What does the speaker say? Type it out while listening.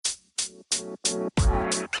Hey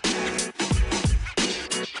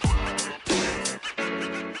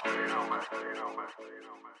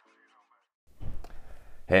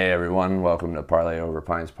everyone, welcome to Parlay Over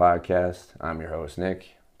Pints podcast. I'm your host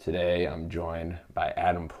Nick. Today I'm joined by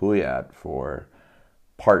Adam Pouliot for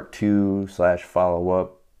part 2 /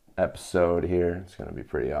 follow-up episode here. It's going to be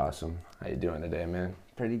pretty awesome. How you doing today, man?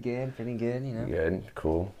 Pretty good, you know. Good,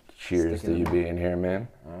 cool. Cheers to you being here, man.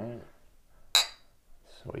 All right.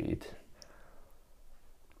 Sweet.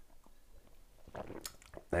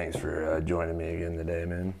 Thanks for joining me again today,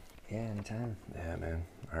 man. Yeah, anytime. Yeah, man.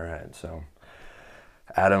 All right, so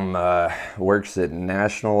Adam works at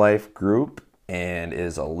National Life Group and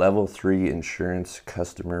is a level 3 insurance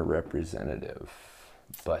customer representative.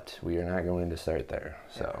 But we are not going to start there.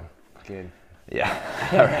 So Good.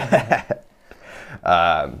 yeah.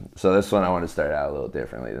 So this one I want to start out a little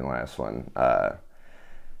differently than last one.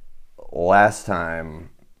 Last time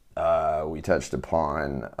we touched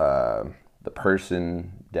upon the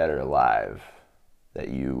person, dead or alive, that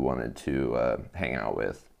you wanted to hang out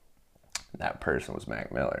with. That person was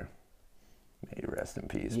Mac Miller. May you rest in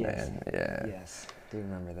peace, Yes. man. Yeah. Yes, do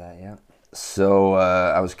remember that, yeah. So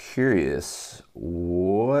I was curious,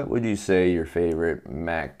 what would you say your favorite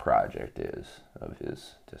Mac project is of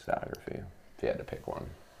his discography, if you had to pick one?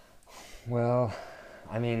 Well,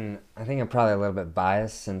 I mean, I think I'm probably a little bit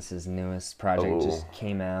biased since his newest project just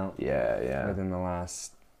came out Yeah. within the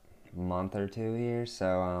last month or 2 years.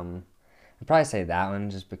 So I'd probably say that one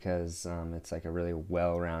just because it's like a really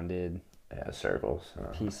well-rounded Circles.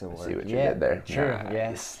 piece of work. See what you did there. True. Nice.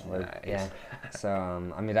 Yes. Nice. Yeah. So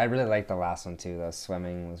I mean, I really liked the last one too. The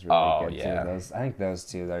swimming was really good too. I think those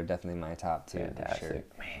two are definitely my top two. Fantastic.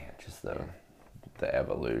 For sure. Man, just the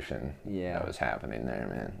evolution that was happening there,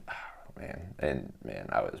 man. Oh, man. And man,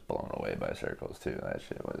 I was blown away by Circles too. That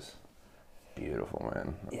shit was beautiful,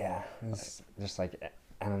 man. Yeah. It's just like,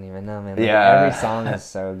 I don't even know, man. Yeah. Every song is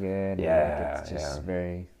so good. Yeah. Like, it's just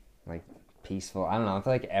very like peaceful. I don't know. I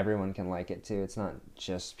feel like everyone can like it too. It's not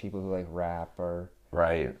just people who like rap or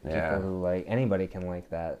Right. Yeah. people who like, anybody can like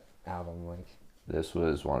that album. Like, This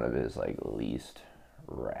was one of his like least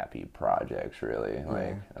rappy projects, really.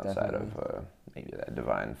 Like outside of maybe that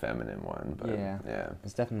Divine Feminine one, but yeah.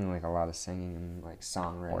 It's definitely like a lot of singing and like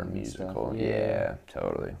songwriting Or and musical. stuff. Yeah,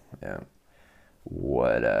 totally. Yeah.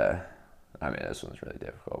 What I mean, this one's really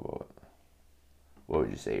difficult, but what would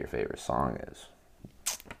you say your favorite song is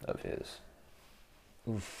of his?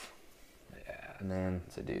 Oof. Yeah. Man.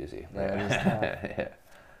 It's a doozy. Yeah, it is tough. Yeah.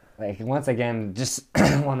 Like, once again, just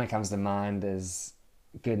one that comes to mind is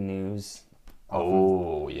Good News.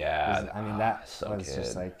 Oh, yeah. I mean, that so was good.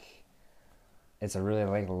 just like, it's a really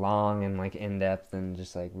like long and like in-depth and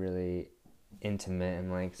just like really intimate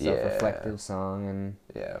and like self-reflective song, and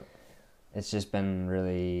it's just been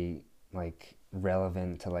really like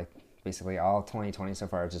relevant to like basically all 2020 so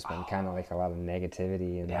far. It's just been kind of like a lot of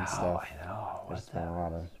negativity and stuff. I know. It's been a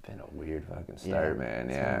lot of. It's been a weird fucking start, man.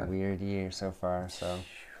 It's been a weird year so far. So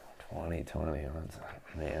 2020,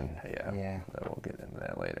 man. Yeah. We'll get into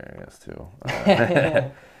that later, I guess, too.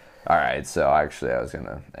 All right. So actually, I was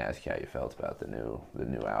gonna ask you how you felt about the new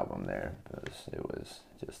album there, because it was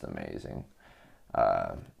just amazing.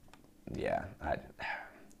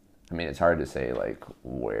 I mean, it's hard to say like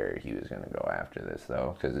where he was gonna go after this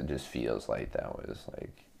though, because it just feels like that was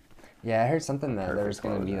like. Yeah, I heard something that there was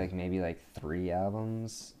Perfect gonna be closing. like maybe like 3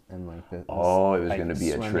 albums and like the. It was like, gonna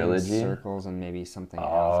be a Swimming, trilogy? Circles, and maybe something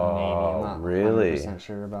else. Maybe I'm not really? 100%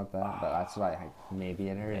 sure about that, but that's what I maybe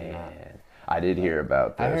had heard. And not. Man. I did hear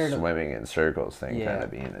about I the heard- Swimming in Circles thing kind of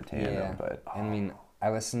being a tandem, but I mean, I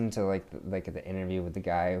listened to like the interview with the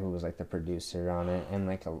guy who was like the producer on it, and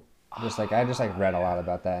like I just read a lot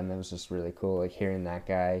about that, and it was just really cool like hearing that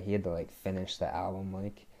guy. He had to like finish the album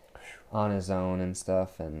like on his own and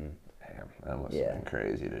stuff, and damn, that must have been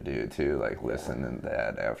crazy to do too. Like listening to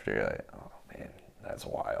that after, you're like, oh man, that's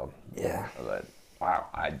wild. Yeah. But wow,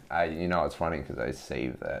 I you know, it's funny because I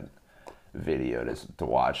saved that video to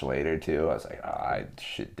watch later too. I was like, oh, I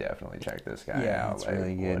should definitely check this guy out. It's like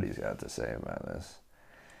really good. what he's got to say about this.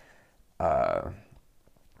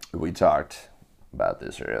 We talked about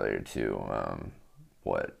this earlier too.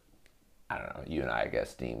 What I don't know, you and I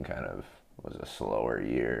guess deemed kind of was a slower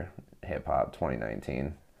year, hip hop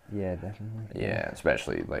 2019. Yeah, definitely. Yeah,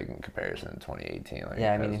 especially like in comparison to 2018. Like,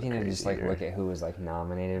 Yeah, I that mean, was if a you know, crazy just like year. look at who was like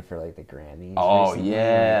nominated for like the Grammys. Oh recently,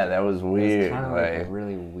 yeah, like, that was it weird. was kind of like, like a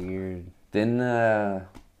really weird. didn't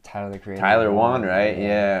Tyler the Creator. Tyler won, right?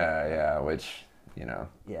 Yeah, which, you know,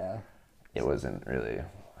 Yeah. it wasn't really a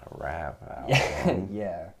rap album.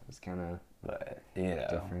 Yeah. It was kind of. But, you know,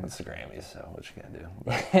 different. It's the Grammys, so what you gonna do?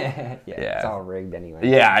 But, yeah, it's all rigged anyway.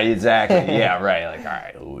 Yeah, exactly. Yeah, right. Like, all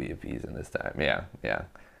right, who are you appeasing this time? Yeah.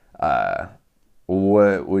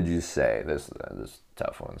 What would you say? This is a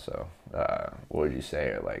tough one. So, what would you say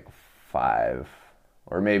are like 5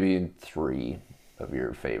 or maybe 3 of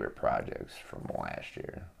your favorite projects from last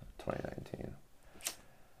year, 2019?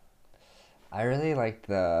 I really like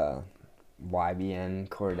the YBN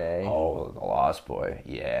Cordae. Oh, The Lost Boy.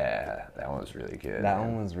 Yeah, that one was really good. That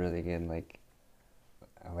one was really good. Like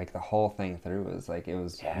the whole thing through was like there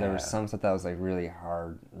was some stuff that was like really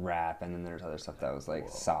hard rap, and then there's other stuff that was like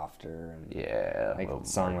softer and like the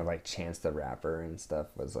song with like Chance the Rapper and stuff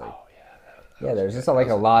was like there's just like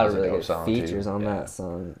a lot of really good features on that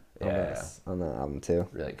song. On that album too.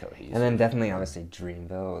 Really cohesive. And then definitely obviously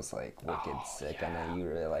Dreamville was like wicked sick. I know you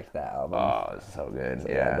really like that album. Oh, it's so good. So,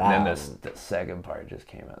 and then the second part just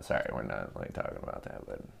came out. Sorry, we're not like talking about that,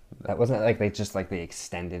 but that wasn't like they just like the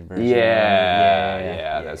extended version.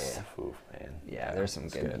 Yeah. That's oof, man. Yeah, there's some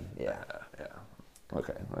good. Yeah.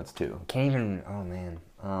 Okay, that's 2. Can't even. Oh man.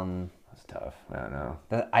 That's tough. I don't know.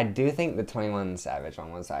 I do think the 21 Savage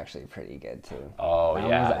one was actually pretty good too. Oh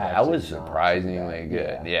that was surprisingly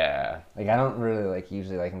good. Yeah. Like I don't really like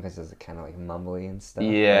usually like him because it's kind of like mumbly and stuff.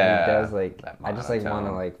 Yeah. But he does like I just like want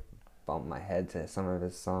to like bump my head to some of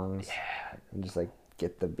his songs. Yeah. And just like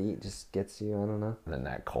get the beat, just gets you. I don't know. And then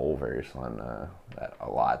that Cole verse on that A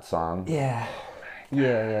Lot song. Yeah.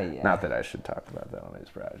 Yeah. Not that I should talk about that on his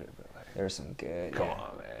project, but like there's some good. Come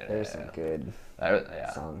on, man. There's some good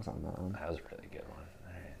songs on that one. That was a really good one.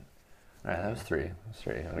 All right, that was 3.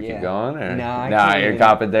 You want to keep going? Or? No, you're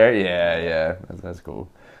copping there? Yeah. That's cool.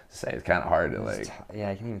 Say it's kind of hard to like. I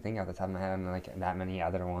can't even think off the top of my head. Like that many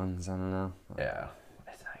other ones. I don't know. Yeah.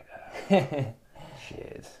 It's like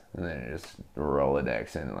shit. And then just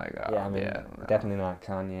Rolodex and like, definitely not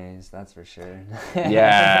Kanye's, that's for sure.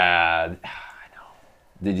 Yeah, I know.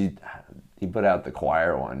 Did you? He put out the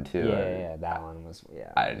choir one too. Yeah, that one was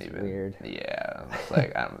I didn't even weird. Yeah, it's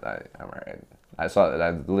like I'm alright. I saw that. I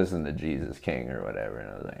listened to Jesus King or whatever, and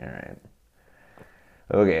I was like,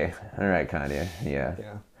 all right, Kanye, yeah.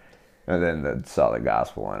 And then saw the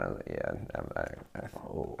gospel one. I was like, I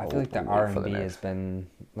feel like the R&B has been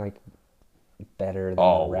like better than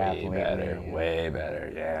the rap lately. Way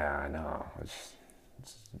better. Yeah, I know. It's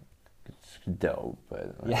dope,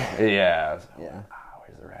 but like, where's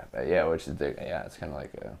the rap at? It's kind of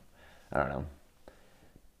like I don't know,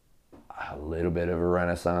 a little bit of a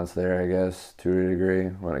renaissance there, I guess, to a degree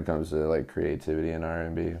when it comes to like creativity in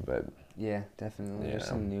R&B, but yeah, definitely. There's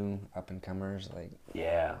some new up and comers like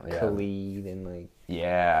Khalid and like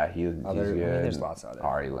he's good. There's lots of other.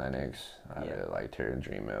 Ari Lennox. I really like Terry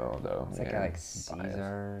Dreamville though. It's like like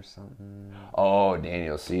Caesar or something. Oh,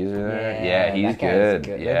 Daniel Caesar. Yeah, he's good.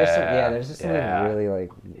 Yeah, there's just some really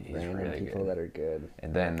like random really people that are good.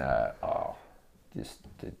 And then just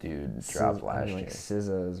the dude dropped last year.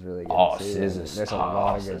 SZA is really good. Oh, SZA. There's a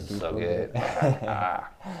lot of good people. So good.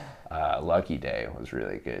 Lucky Day was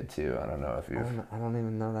really good too. I don't know if you've. I don't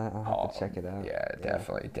even know that. I'll have to check it out. Yeah,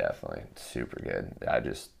 definitely, super good. I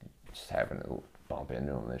just happened to bump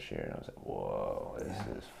into him this year, and I was like, whoa, this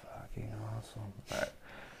is fucking awesome. All right.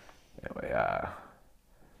 Anyway,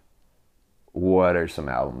 what are some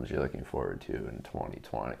albums you're looking forward to in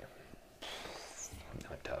 2020?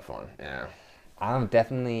 A tough one. Yeah. I'm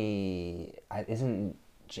definitely. Isn't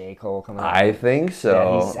J. Cole coming out? I think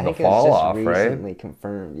so. I think the fall it's off, just right? recently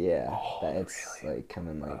confirmed. Yeah, that it's like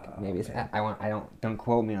coming. Like maybe it's. Don't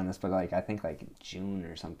quote me on this, but like I think like June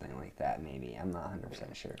or something like that. Maybe I'm not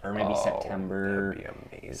 100% sure. Or maybe September. That'd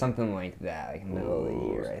be amazing. Something like that, like middle of the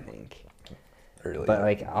year, I think. Early. But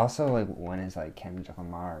like also like when is like Kendrick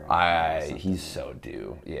Lamar? He's so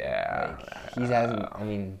due. Yeah. Like, he hasn't. I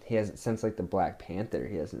mean, he hasn't since like the Black Panther.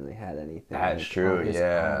 He hasn't really had anything. That's like, true.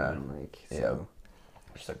 Yeah. Own, like so.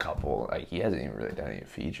 Just a couple. Like he hasn't even really done any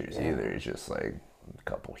features either. It's just like a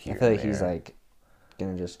couple here. I feel like he's like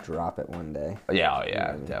gonna just drop it one day.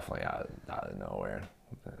 Yeah, definitely out of nowhere.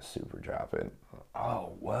 Super drop it.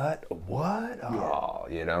 Oh, what? Oh,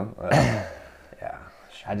 you know. Yeah.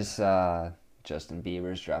 I just Justin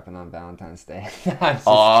Bieber's dropping on Valentine's Day.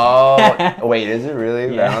 Wait, is it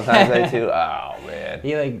really Valentine's Day too? Oh man.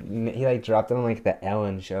 He dropped it on like the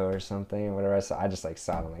Ellen show or something or whatever. I just like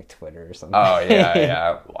saw it on like Twitter or something. Oh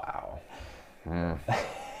yeah. Wow.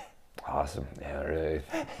 Awesome. Yeah,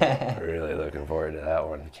 really looking forward to that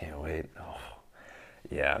one. Can't wait. Oh,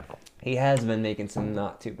 yeah. He has been making some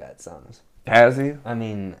not too bad songs. Has he? I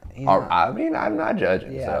mean, I'm not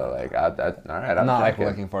judging. Yeah. So like, all right. I'm not like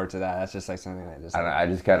looking forward to that. That's just like something I just. I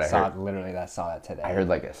just kind of saw that today. I heard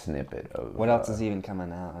like a snippet of. What else is even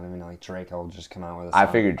coming out? I don't even know. Like Drake will just come out with a song.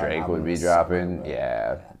 I figured Drake would be dropping.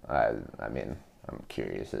 Yeah. I mean, I'm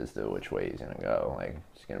curious as to which way he's gonna go. Like,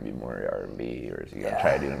 is he gonna be more R&B, or is he gonna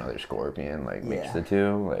try to do another Scorpion? Like, mix the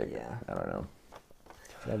two. Like, I don't know.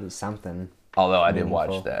 That'd be something. Although I did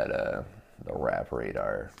watch that the Rap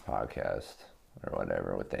Radar podcast or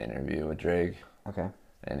whatever with the interview with Drake. Okay.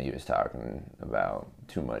 And he was talking about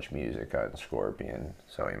too much music on Scorpion,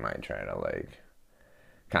 so he might try to like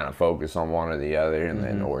kind of focus on one or the other, and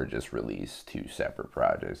then or just release two separate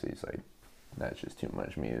projects. He's like, that's just too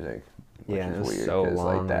much music. Which is weird, so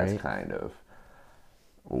long, like that's kind of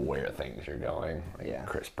where things are going. Like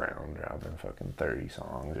Chris Brown dropping fucking 30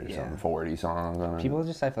 songs or something, 40 songs on it. People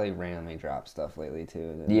just, I feel like, randomly drop stuff lately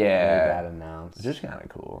too. That announced. It's just kind of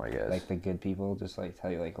cool, I guess. Like the good people just like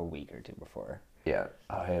tell you like a week or two before. Yeah.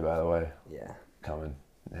 Oh, hey, by the way. Yeah. Coming.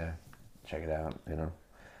 Yeah. Check it out, you know.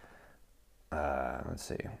 Let's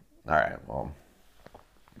see. All right, well.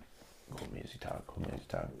 Cool music talk.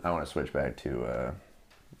 I want to switch back to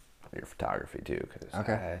your photography too, because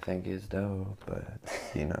I think it's dope, but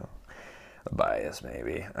you know, a bias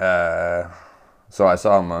maybe. So I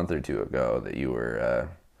saw a month or two ago that you were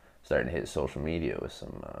starting to hit social media with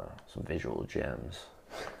some visual gems.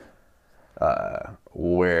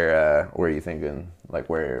 Where are you thinking? Like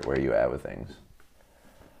where are you at with things?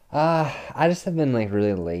 I just have been like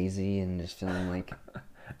really lazy and just feeling like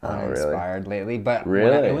uninspired lately. But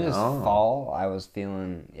really, when it was fall, I was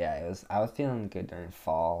feeling I was feeling good during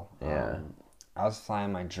fall. Yeah. I was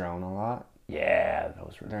flying my drone a lot. Yeah, that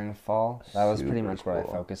was really during fall. That was pretty much what I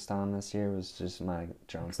focused on this year. Was just my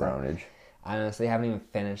drone stuff. Dronage. I honestly haven't even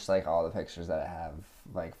finished like all the pictures that I have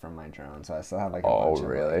like from my drone, so I still have like a bunch of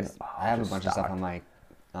really? I have a bunch of stuff on my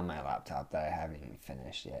laptop that I haven't even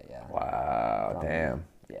finished yet. Yeah. Wow. Damn.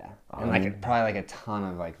 Yeah, and like probably like a ton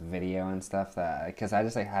of like video and stuff that because I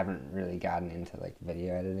just like haven't really gotten into like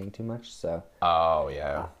video editing too much. So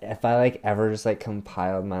if I like ever just like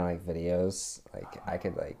compiled my like videos, like I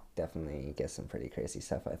could like definitely get some pretty crazy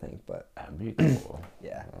stuff. I think, but that'd be cool.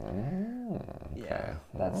 Yeah. Okay. Yeah,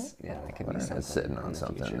 that's that could be something. Sitting on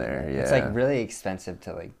something there. Yeah, it's like really expensive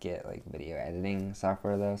to like get like video editing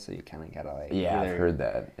software though, so you kind of gotta like I've heard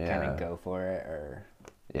that. Kind of go for it or.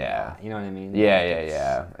 Yeah. You know what I mean?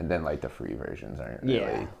 Yeah. And then like the free versions aren't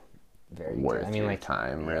really very worth I mean, your like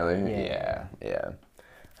time, really. Yeah.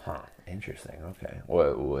 Huh. Interesting. Okay.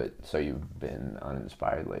 What? So you've been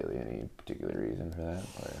uninspired lately? Any particular reason for that?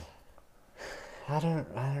 Or? I don't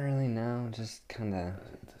really know. Just kind of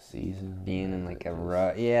the season being in like a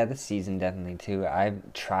rut. Yeah, the season definitely too. I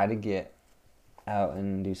try to get out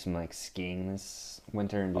and do some like skiing this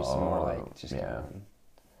winter and do some more like just kind of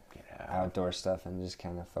outdoor stuff and just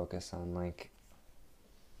kind of focus on like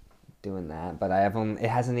doing that. But it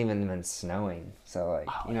hasn't even been snowing, so like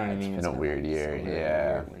you know what I mean. It's been a weird year.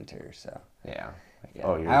 Weird winter. So yeah.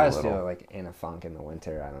 I always feel like in a funk in the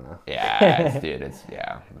winter. I don't know. Yeah, dude. It's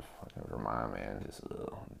fucking Vermont, man. Just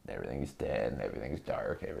everything's dead and everything's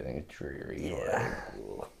dark. Everything's dreary. Yeah.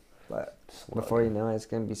 But before you know it, it's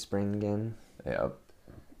gonna be spring again. Yep.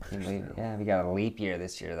 We got a leap year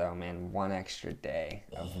this year though, man. 1 extra day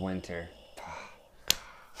of winter.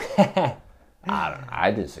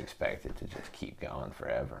 I just expect it to just keep going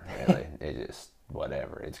forever. Really, it just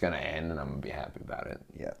whatever. It's gonna end, and I'm gonna be happy about it.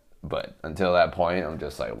 Yeah. But until that point, I'm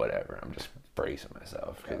just like whatever. I'm just bracing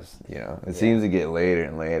myself because it seems to get later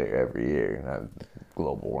and later every year.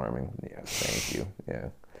 Global warming. Yeah. Thank you. Yeah.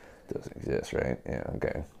 Doesn't exist, right? Yeah,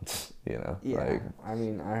 okay. Yeah, like, I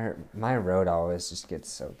mean, I heard my road always just gets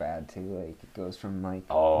so bad too. Like it goes from like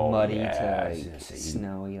muddy to like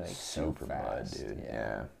snowy, like super so fast, mud, dude.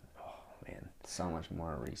 Yeah. Oh man. So much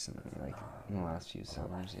more recently, like in the last few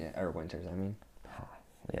summers, or winters. I mean.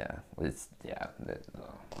 Yeah. It's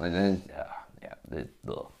and then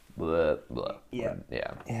blah, blah. Yeah.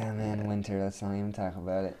 Yeah, man. Winter. Let's not even talk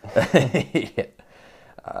about it.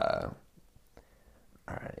 Yeah.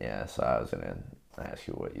 All right, yeah, so I was going to ask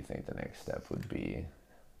you what you think the next step would be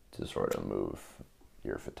to sort of move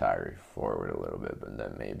your photography forward a little bit, but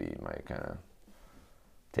then maybe you might kind of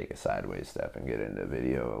take a sideways step and get into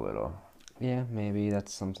video a little. Yeah, maybe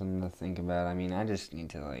that's something to think about. I mean, I just need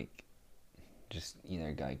to, like, just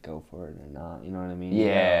either go for it or not, you know what I mean?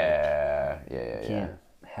 Yeah, Can't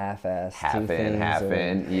half-ass half two in, things half or...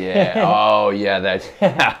 in. Yeah. Oh, yeah. That's.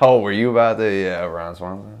 Were you about to? Ron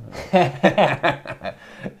Swanson.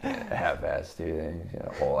 Half-ass two things.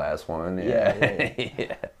 Whole ass one. Yeah.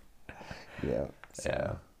 Yeah.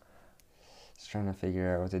 So, it's trying to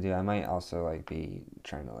figure out what to do. I might also like be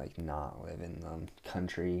trying to like not live in the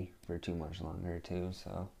country for too much longer too.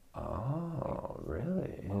 So. Oh,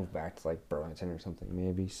 really? Move back to like Burlington or something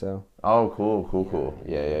maybe. So. Oh, cool.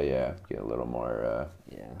 Yeah. Get a little more.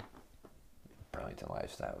 Yeah. Burlington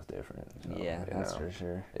lifestyle is different. So, yeah, that's for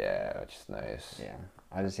sure. Yeah, which is nice. Yeah,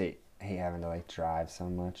 I just hate having to like drive so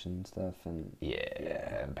much and stuff and.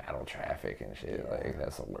 Yeah, and battle traffic and shit. Yeah. Like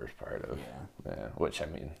that's the worst part of. Yeah. Which I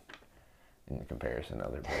mean. In comparison to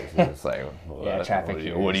other places, it's like, well,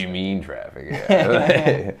 traffic. What do you mean traffic?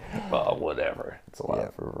 Yeah. Well, whatever. It's a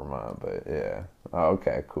lot for Vermont, but yeah. Oh,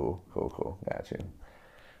 okay, cool. Got you.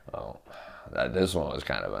 Well, this one was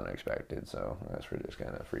kind of unexpected, so I guess we're just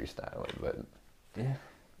kind of freestyling. But yeah,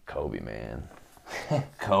 Kobe, man.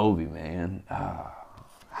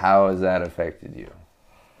 How has that affected you?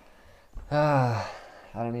 I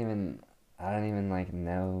don't even like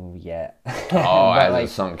know yet. Oh, as like, it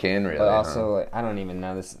sunk in, really. But also, like, I don't even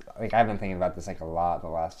know this. Like, I've been thinking about this like a lot the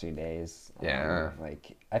last few days. Yeah.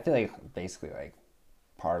 Like, I feel like basically like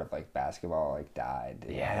part of like basketball like died.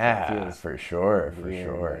 Yeah, for sure.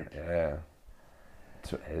 Like, yeah.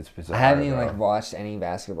 It's bizarre. I haven't even like watched any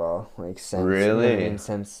basketball like since. Really? I mean,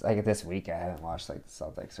 since like this week, I haven't watched like the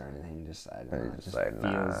Celtics or anything. Just I don't know. It just like,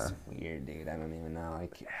 feels weird, dude. I don't even know.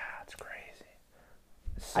 Like, yeah, it's crazy.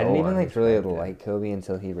 So I didn't even like really like Kobe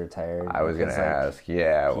until he retired. I was gonna ask.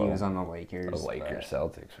 Yeah, he was on the Lakers. A Lakers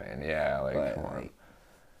Celtics fan. Yeah, like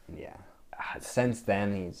yeah. Since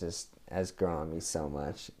then, he just has grown on me so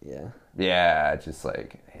much. Yeah. Yeah, just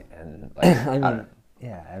like and like I mean,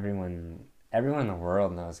 yeah, everyone in the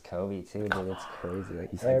world knows Kobe too, dude. It's crazy.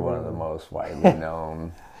 Like he's like one of the most widely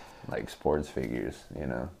known like sports figures. You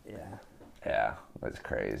know. Yeah. Yeah, that's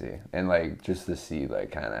crazy, and like just to see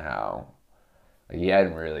like kind of how. He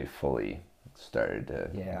hadn't really fully started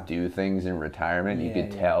to do things in retirement. You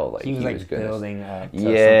could tell like he was building up to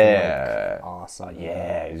something like awesome.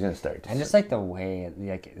 Yeah, he's gonna start. And just like the way,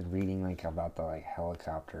 like reading like about the like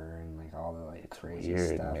helicopter and like all the like crazy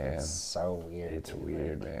weird, stuff. Man. It's so weird. It's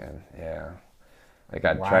weird, like, man. Yeah. Like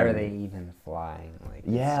why are they even flying? Like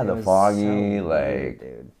the foggy so like.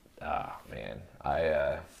 Dude. Oh man,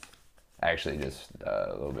 I actually just a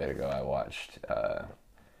little bit ago I watched.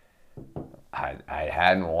 I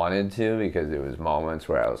hadn't wanted to because there was moments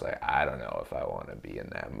where I was like, I don't know if I want to be in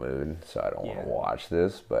that mood, so I don't want to watch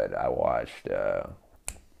this. But I watched,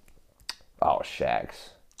 Shaq's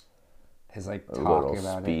his like little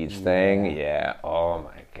speech thing. Yeah. Oh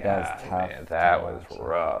my god, man, that was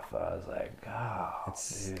rough. I was like, oh,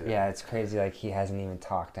 dude. Yeah, it's crazy. Like he hasn't even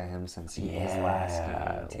talked to him since his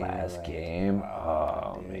last game.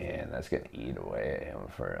 Oh dude. Man, that's gonna eat away at him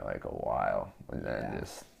for like a while, and then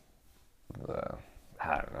just.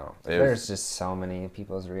 I don't know. There's just so many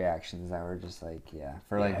people's reactions that were just like,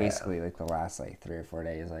 for like basically like the last like 3 or 4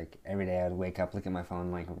 days, like every day I would wake up, look at my phone,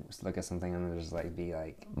 like look at something, and then just like be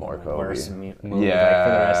like more Kobe. Worse mood, like, for the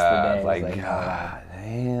rest of the day. Like God,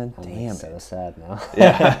 man, damn, so sad now.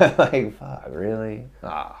 Yeah, like fuck, really?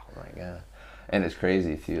 Oh my god, and it's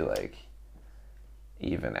crazy too, like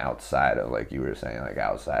even outside of like you were saying, like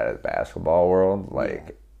outside of the basketball world,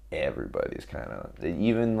 like. Everybody's kind of,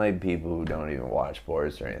 even like people who don't even watch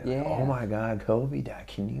sports or anything. Yeah. Oh my God, Kobe died.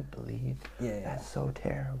 Can you believe? Yeah. That's so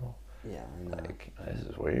terrible. Yeah, I know. Like, this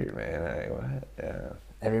is weird, man. Like, what? Yeah.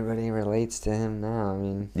 Everybody relates to him now. I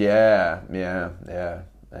mean. Yeah.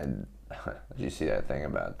 And did you see that thing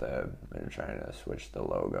about they're trying to switch the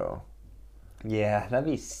logo? Yeah, that'd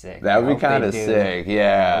be sick. That would be kind of sick.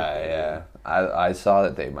 Yeah. I saw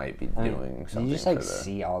that they might be doing something. You just like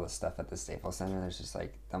see all the stuff at the Staples Center. There's just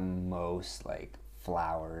like the most like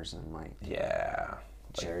flowers and like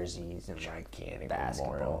jerseys and gigantic like basketballs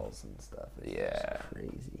memorial. And stuff. It's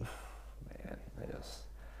crazy. Man, it's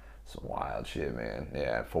some wild shit, man.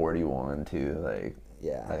 Yeah, 41 too. Like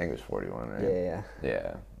I think it was 41, right?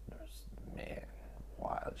 Yeah. Man,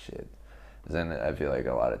 wild shit. Then I feel like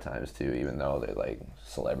a lot of times too, even though they're like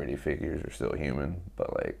celebrity figures, are still human,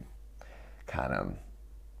 but like kind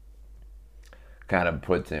of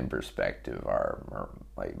puts in perspective our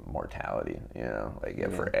like mortality, you know, like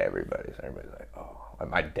for everybody. So everybody's like, oh, like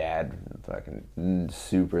my dad, fucking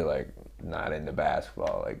super like not into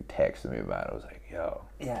basketball, like texted me about it. I was like, yo.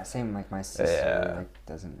 Yeah, same like my sister like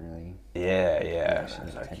doesn't really. Yeah. I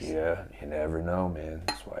was like, you never know, man.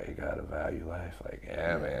 That's why you gotta value life. Like,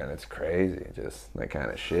 man, it's crazy. Just that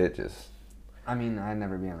kind of shit. Just. I mean, I'd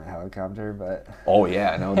never be on a helicopter, but. Oh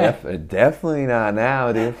yeah, no, definitely not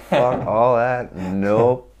now, dude. Fuck all that.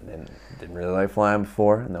 Nope. Didn't really like flying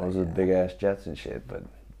before, and those were big ass jets and shit. But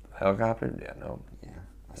helicopter, no. Yeah,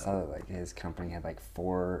 I saw that like his company had like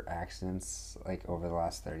 4 accidents like over the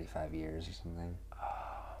last 35 years or something.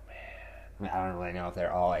 Oh man. I mean, I don't really know if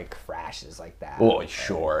they're all like crashes like that. Well,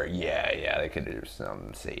 sure, yeah, they could do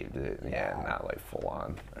some saved it, not like full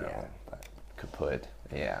on, but kaput,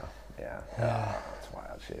 yeah. That's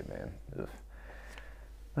wild shit, man. Ugh.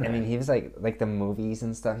 I mean, he was like the movies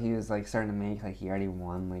and stuff he was like starting to make, like he already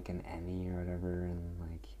won like an Emmy or whatever, and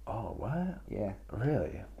like. Oh, what? Yeah.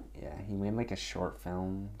 Really? Yeah, he made like a short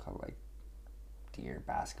film called like Dear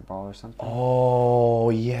Basketball or something. Oh,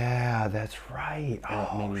 yeah, that's right.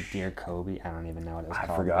 Maybe Dear Kobe. I don't even know what it was called.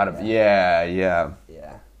 I forgot. Yeah.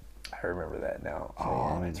 Yeah. I remember that now.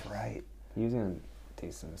 So, that's right. He was going to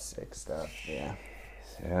do some sick stuff. Yeah.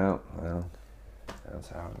 Yeah, well, that's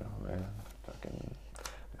how I know, man. Fucking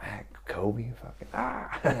Kobe, fucking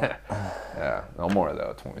yeah, no more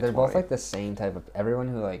though. 2020. They're both like the same type of. Everyone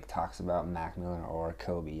who like talks about Mac Miller or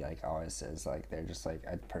Kobe like always says like they're just like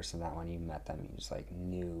a person that when you met them you just like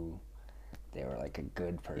knew they were like a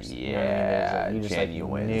good person. Yeah, you know what I mean? You just,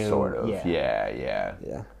 genuine, like, knew, sort of. Yeah.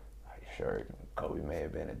 Yeah. Sure, Kobe may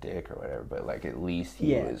have been a dick or whatever, but like at least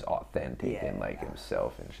he was authentic and like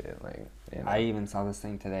himself and shit. Like, you know. I even saw this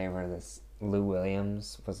thing today where this Lou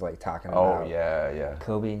Williams was like talking about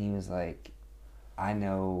Kobe, and he was like, I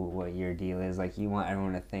know what your deal is. Like, you want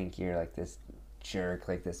everyone to think you're like this jerk,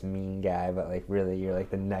 like this mean guy, but like really you're like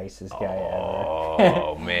the nicest guy ever.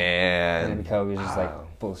 Oh man. And then Kobe's just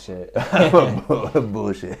like bullshit.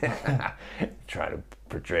 Bullshit. Trying to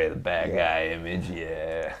portray the bad guy image.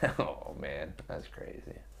 Yeah. Oh man, that's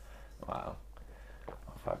crazy. Wow.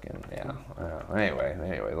 Fucking yeah.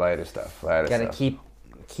 Anyway, lighter stuff. Gotta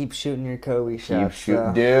keep shooting your Kobe shots. Keep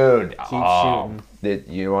shooting, dude. Keep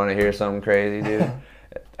shooting. You want to hear something crazy, dude?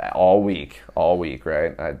 all week,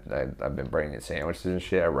 right? I've been bringing sandwiches and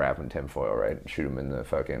shit. I wrap them in tinfoil, right? Shoot them in the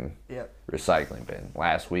fucking recycling bin.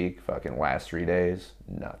 Last 3 days,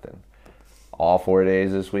 nothing. All 4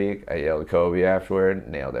 days this week, I yelled at Kobe afterward,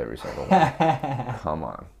 nailed every single one. Come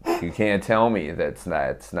on. You can't tell me that's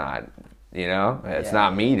not, you know? It's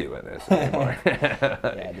not me doing this anymore.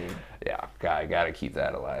 Yeah, dude. Yeah, gotta keep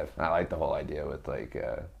that alive. I like the whole idea with like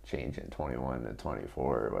changing 21 to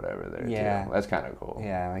 24 or whatever there too. That's kind of cool.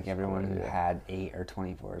 Yeah, like everyone who had 8 or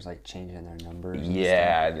 24 is like changing their numbers.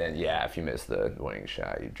 Yeah, and then if you miss the winning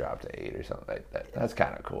shot, you drop to 8 or something like that. That's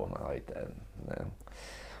kind of cool. I like that. Yeah.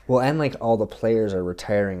 Well, and like all the players are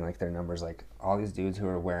retiring like their numbers. Like all these dudes who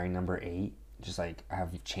are wearing number 8 just like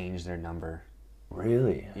have changed their number.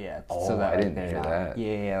 Really? Yeah. Oh, so that, I didn't hear that.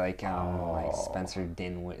 Yeah, like like Spencer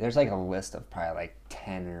Dinwiddie. There's like a list of probably like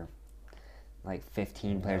 10 or like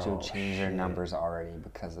 15 players who have changed their numbers already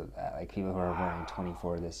because of that. Like people who are wearing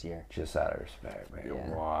 24 this year. Just out of respect, man.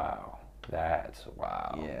 Yeah. Wow. That's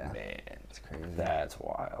wild, man. It's crazy. That's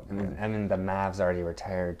wild. I mean, the Mavs already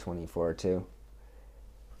retired 24 too.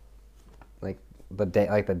 Like the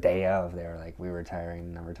day of, they were like, we're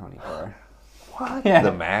retiring number 24. What? Yeah.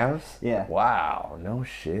 The Mavs? Yeah. Wow. No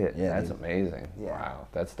shit. Yeah, that's amazing. Yeah. Wow.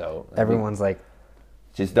 That's dope. Everyone's like,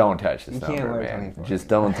 just don't touch this number, can't wear man. 24. Just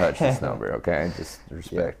don't touch this number, okay? Just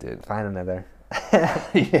respect it. Find another.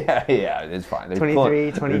 yeah, it's fine. There's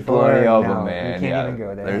 23, 24. There's plenty of them, man. You can't even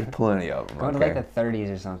go there. There's plenty of them. Go to like the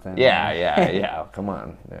 30s or something. Yeah. Come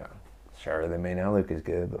on. Yeah. Sure, they may not look as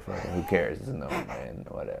good, but fucking who cares? It's a number, man.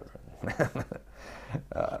 Whatever.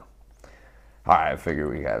 All right, I figure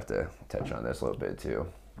we have to touch on this a little bit too.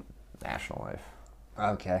 National life.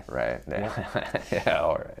 Okay. Right. Yeah.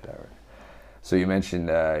 All right. So you mentioned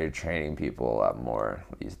you're training people a lot more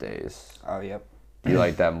these days. Oh, yep. Do you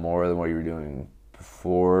like that more than what you were doing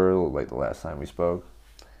before, like the last time we spoke?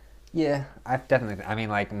 Yeah, I've definitely. I mean,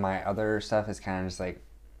 like my other stuff is kind of just like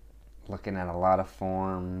looking at a lot of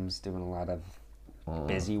forms, doing a lot of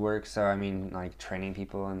busy work. So I mean, like training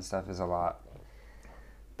people and stuff is a lot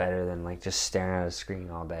better than like just staring at a screen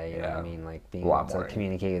all day. You know what I mean? Like being able to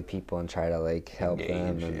communicate with people and try to like help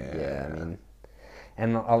them. And, I mean,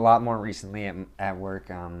 and a lot more recently at work,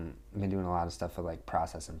 I've been doing a lot of stuff with like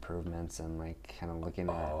process improvements and like kind of looking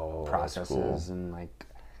at processes and like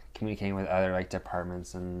communicating with other like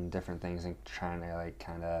departments and different things and trying to like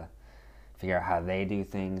kind of figure out how they do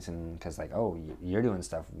things, and because like, oh, you're doing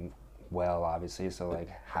stuff well, obviously, so like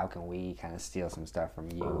how can we kind of steal some stuff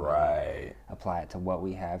from you, right, and apply it to what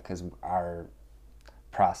we have, because our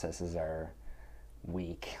processes are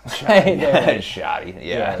weak. Shoddy. Yeah.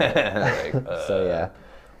 So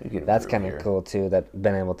yeah, that's kind of cool too, that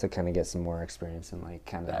been able to kind of get some more experience and like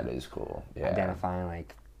kind of that is cool. identifying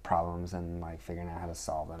like problems and like figuring out how to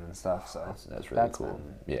solve them and stuff. So that's really cool.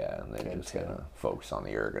 Yeah, and they're just gonna focus on the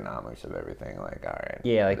ergonomics of everything. Like, all right.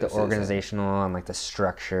 Yeah, like the organizational and like the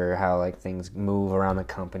structure, how like things move around the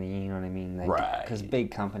company. You know what I mean? Like, right. Because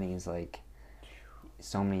big companies, like,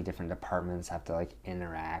 so many different departments have to like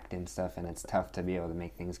interact and stuff, and it's tough to be able to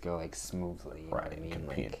make things go like smoothly. You know what I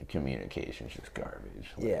mean? Communication's just garbage.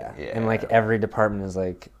 Yeah, and like every department is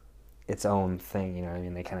like its own thing, you know what I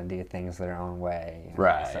mean? They kind of do things their own way. You know?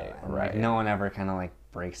 Right, so, right. Like, no one ever kind of like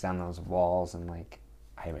breaks down those walls and like...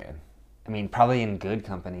 Hey, man. I mean, probably in good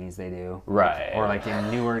companies they do. Right. Or like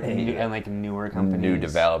in newer companies. New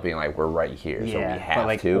developing, like we're right here, so we have but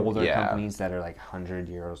like to. older companies that are like 100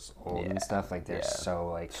 years old and stuff, like they're so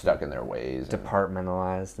like... stuck in their ways.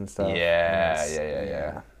 Departmentalized and stuff.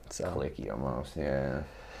 Yeah. So. Clicky almost, yeah.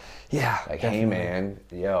 Yeah, like, definitely. Hey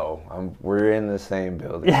man, we're in the same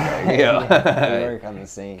building. Yeah, like, we work on the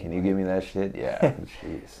same. Can you give me that shit? Yeah,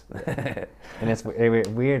 jeez. And it's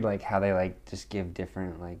weird, like how they like just give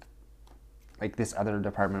different like this other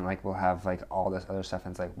department like will have like all this other stuff,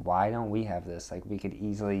 and it's like, why don't we have this? Like we could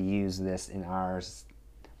easily use this in ours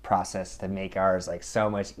process to make ours like so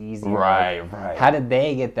much easier. Right, like, right. How did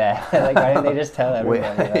they get that? Like why didn't they just tell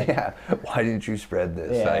everybody? Like, yeah. Why didn't you spread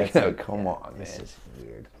this? Yeah, like, come on, man. It's just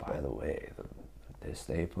weird. By the way, this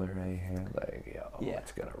stapler right here, like,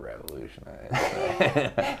 it's gonna revolutionize.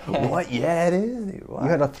 What? Yeah, it is. Dude. You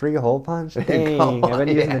had a 3-hole punch? Dang, I've been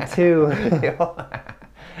using the 2.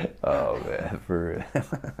 Oh man, for real.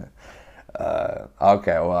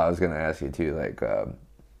 Okay, well, I was gonna ask you too, like,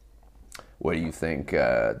 what do you think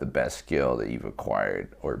the best skill that you've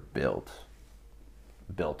acquired or built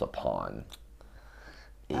upon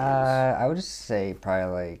is? I would just say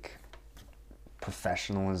probably like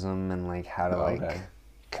professionalism and like how to like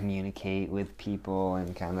communicate with people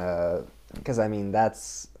and kind of, because I mean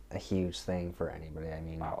that's a huge thing for anybody. I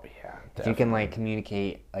mean, if you can like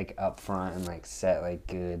communicate like up front and like set like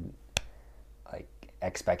good like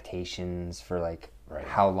expectations for like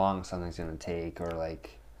how long something's gonna take, or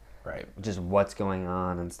like just what's going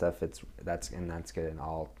on and stuff, that's good in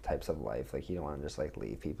all types of life. Like you don't want to just like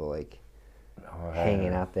leave people like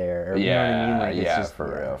hanging out there, or you know what I mean? Like it's just for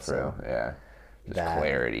real. Yeah. Just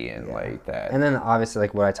clarity and like that. And then obviously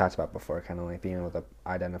like what I talked about before, kind of like being able to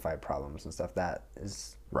identify problems and stuff,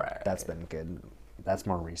 that's been good. That's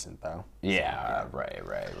more recent though. Yeah, so, right.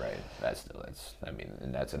 That's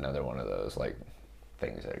and that's another one of those like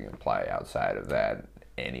things that you can apply outside of that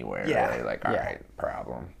anywhere. Yeah. Really. Like, all right,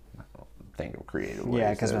 problem. Think of creative ways.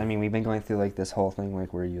 Yeah, because I mean we've been going through like this whole thing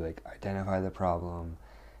like where you like identify the problem,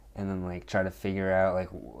 and then like try to figure out like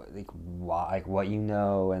why, like what you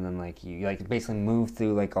know, and then like you like basically move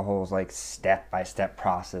through like a whole like step-by-step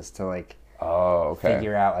process to like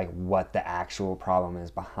figure out like what the actual problem is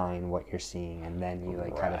behind what you're seeing, and then you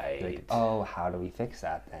like kind of like, how do we fix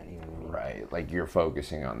that then? You know what I mean? Right, like you're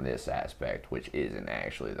focusing on this aspect, which isn't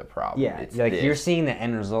actually the problem. Yeah, it's like you're seeing the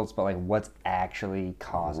end results, but like what's actually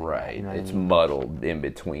causing that, you know it's muddled in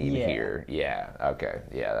between here. Yeah, okay,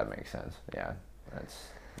 yeah, that makes sense. Yeah,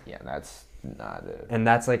 that's not it. And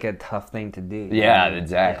that's like a tough thing to do. Yeah,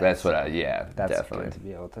 exactly. Yeah, that's what that's definitely. Good to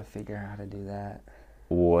be able to figure out how to do that.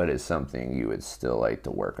 What is something you would still like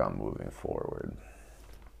to work on moving forward?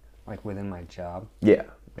 Like within my job? Yeah.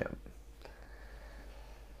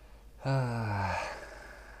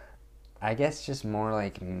 I guess just more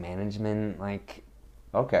like management, like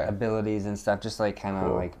abilities and stuff. Just like kind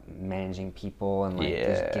of like managing people and like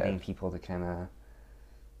just getting people to kind of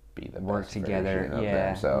be the work best together. Of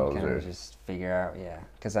themselves, kind of just figure out.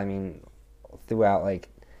 Because I mean, throughout like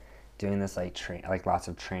doing this like like lots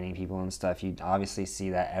of training people and stuff, you obviously see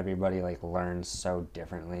that everybody like learns so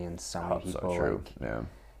differently, and so many people so true. like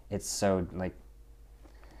it's so like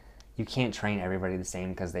you can't train everybody the same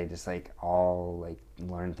because they just like all like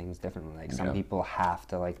learn things differently. Like some people have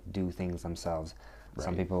to like do things themselves.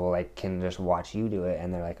 Some people like can just watch you do it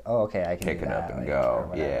and they're like, oh okay, I can pick do it that. up and like, go.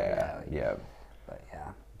 But yeah.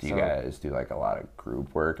 Do you guys do like a lot of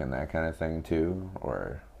group work and that kind of thing too,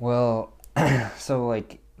 or? Well, so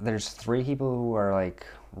like there's 3 people who are like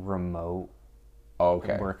remote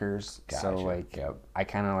workers. Gotcha. So like I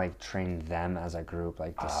kind of like trained them as a group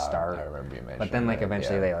like to start. I remember you mentioning. But then like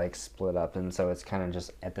eventually they like split up, and so it's kind of just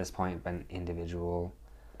at this point been individual.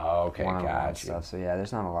 Gotcha. Stuff. So yeah,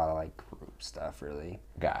 there's not a lot of like group stuff, really.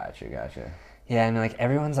 Gotcha. Yeah, and like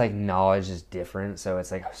everyone's like knowledge is different, so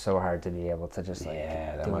it's like so hard to be able to just like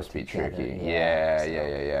that must be tricky.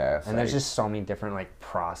 Yeah. And there's just so many different like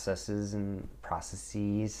processes or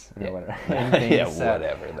whatever.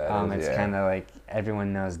 Whatever that is. It's kind of like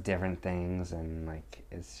everyone knows different things, and like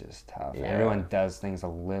it's just tough. Yeah. Everyone does things a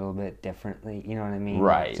little bit differently. You know what I mean?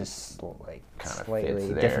 Right. Just like kind of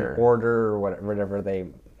slightly different order or whatever they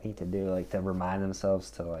need to do, like to remind themselves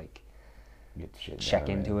to like. Check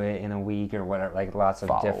into it in a week or whatever, like lots of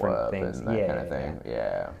different things. And that kind of thing.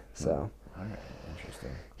 Yeah. So. All right. Interesting.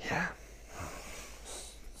 Yeah.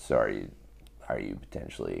 So are you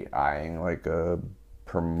potentially eyeing like a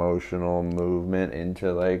promotional movement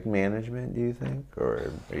into like management? Do you think,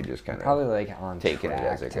 or are you just kind of probably like on taking it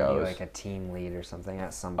as it goes? Be like a team lead or something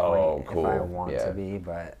at some point. Cool. If I want to be,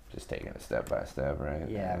 but just taking it step by step, right?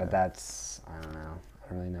 Yeah, but that's I don't know.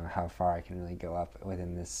 I don't really know how far I can really go up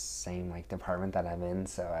within this same like department that I'm in,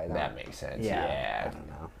 so I don't. That makes sense. Yeah. I don't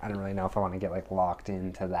know. I don't really know if I want to get like locked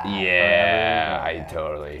into that. Yeah, I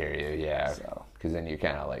totally hear you. Yeah, because then you're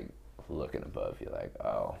kind of like looking above. You're like,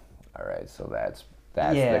 oh, all right, so that's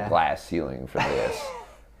the glass ceiling for this.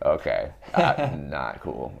 Okay, not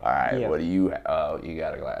cool. All right, what do you? Oh, you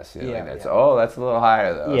got a glass ceiling. That's a little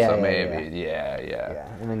higher though. So maybe, yeah.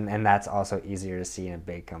 I mean, and that's also easier to see in a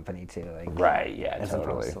big company too. Like right, as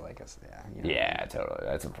totally. Opposed to like totally.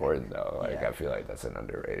 That's important though. Like I feel like that's an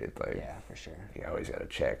underrated. Like yeah, for sure. You always got to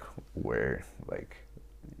check where like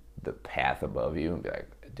the path above you and be like,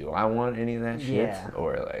 do I want any of that shit? Yeah.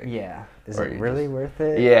 Or like, is it really worth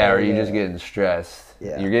it? Yeah, or are you just getting stressed?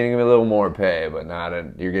 Yeah. You're getting a little more pay, but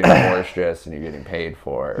you're getting more stress than you're getting paid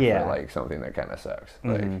for like something that kind of sucks.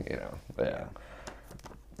 Like, you know, yeah.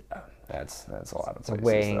 That's a lot of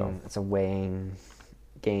places. It's a weighing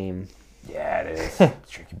game. Yeah, it is.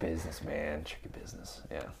 It's tricky business, man. Tricky business.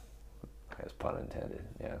 Yeah. As pun intended.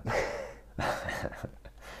 Yeah.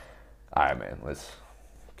 All right, man. Let's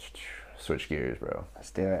switch gears, bro.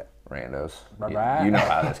 Let's do it. Randos. Bye-bye. You know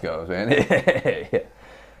how this goes, man. Yeah.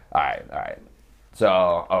 All right.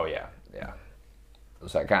 So, yeah.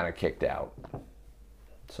 So I kind of kicked out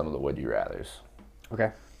some of the would you rathers.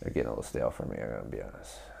 Okay. They're getting a little stale for me, I'm going to be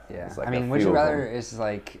honest. Yeah. Like I mean, would you rather is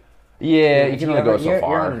like... Yeah, you can only go so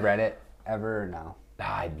far. You're on Reddit ever or no?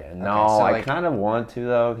 I kind of want to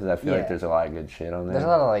though, because I feel like there's a lot of good shit on there. There's a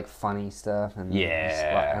lot of like funny stuff and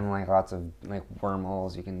and like lots of like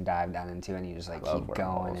wormholes you can dive down into, and you just like keep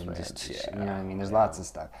going and just you know what I mean. There's lots of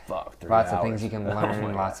stuff, lots of things you can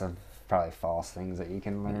learn, lots of probably false things that you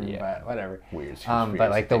can learn, but whatever. Weird. But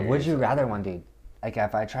like the would you rather one, dude. Like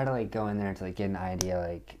if I try to like go in there to like get an idea,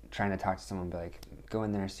 like trying to talk to someone, be like go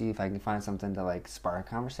in there and see if I can find something to like spark a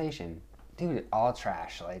conversation, dude. All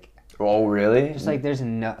trash, like. Oh really? Just like there's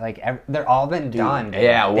no like they're all been done. Dude.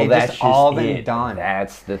 Yeah, well they've that's just all been done.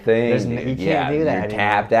 That's the thing. You can't do that. You're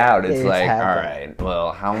tapped out. It's like all right.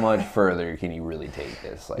 Well, how much further can you really take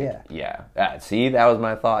this? Like see, that was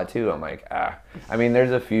my thought too. I'm like I mean,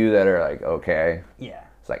 there's a few that are like okay. Yeah.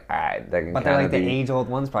 It's like all right. But they're like the age-old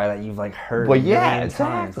ones probably that you've like heard. Well, yeah, exactly.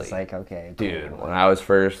 Times. It's like okay, dude. Cool. When I was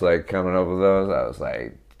first like coming up with those, I was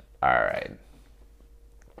like, all right,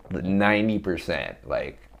 90%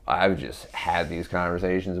 like. I've just had these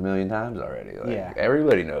conversations a million times already. Like,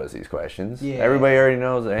 everybody knows these questions. Yeah. Everybody already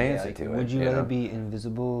knows the answer to it. Would you rather be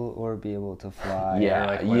invisible or be able to fly?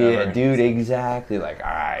 Yeah, dude, exactly. Like,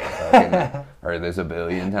 all right, fucking heard this a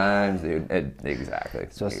billion times, dude. Exactly.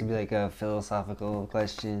 It's supposed to be like a philosophical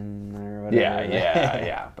question or whatever.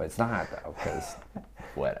 Yeah. But it's not, though, because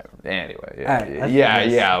whatever. Anyway,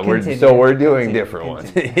 right, we're doing different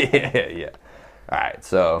ones. Yeah. All right,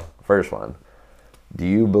 so first one. Do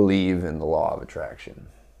you believe in the law of attraction?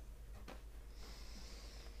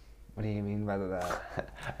 What do you mean by that?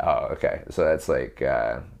 Oh, okay. So that's like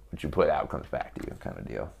what you put out comes back to you kind of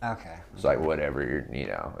deal. Okay. It's like whatever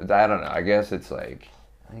I don't know. I guess it's like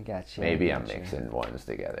I got you. Maybe I'm mixing ones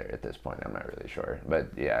together at this point. I'm not really sure. But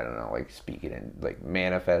yeah, I don't know. Like speaking in like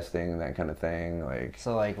manifesting, that kind of thing. Like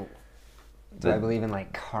so like do I believe in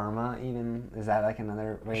like karma even? Is that like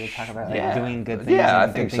another way to talk about it? Like doing good things? Yeah,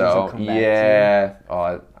 I think so. Yeah. Oh,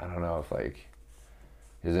 I don't know if like,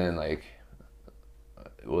 isn't like,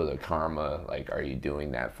 with a karma, like, are you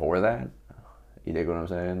doing that for that? You dig what I'm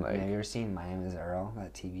saying? Like, have you ever seen My Name is Earl,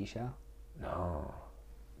 that TV show? No.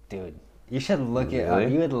 Dude, you should look it up.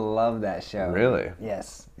 You would love that show. Really?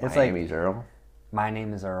 Yes. It's My Name is Earl? My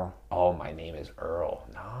Name is Earl. Oh, My Name is Earl.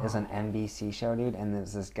 No. It's an NBC show, dude, and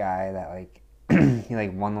there's this guy that like he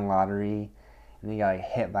like won the lottery and he got like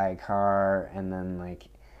hit by a car and then like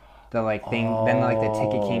the like thing. Then like the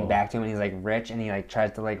ticket came back to him, and he's like rich, and he like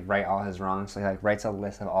tries to like right all his wrongs. So he like writes a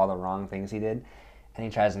list of all the wrong things he did, and he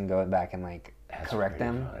tries to go back and like correct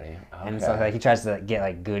them. Okay. And so like he tries to like, get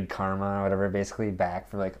like good karma or whatever, basically back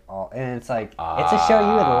for like all. And it's like it's a show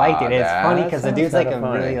you would like it. It's funny because the dude's like a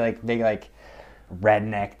really like big like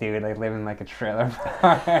redneck dude, like living like a trailer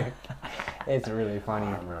park. It's really funny.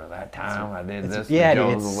 I remember that time I did this. Yeah,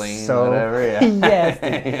 dude, Jones Lane, so whatever. Yeah. yes,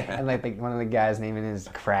 dude. And like one of the guys' naming is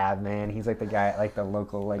Crab Man. He's like the guy at like the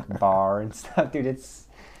local like bar and stuff, dude. It's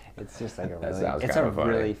just like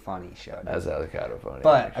really funny show. Dude. That sounds kind of funny.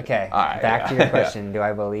 But okay, back to your question. Do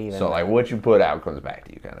I believe? So like what you put out comes back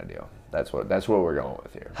to you, kind of deal. That's what we're going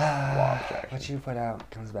with here. Law of attraction. What you put out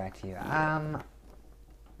comes back to you.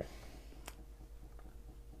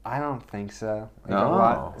 I don't think so.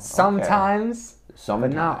 Like sometimes,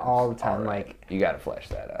 but not all the time. Right. Like you got to flesh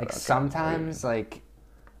that out. Like sometimes, like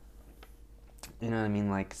you know what I mean.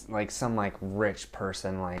 Like some like rich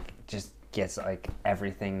person like just gets like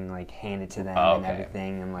everything like handed to them and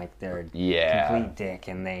everything, and like they're a complete dick,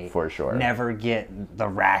 and they for sure never get the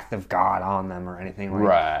wrath of God on them or anything like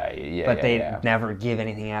right. Yeah, but they never give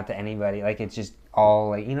anything out to anybody. Like it's just all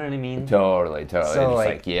like you know what I mean. Totally. So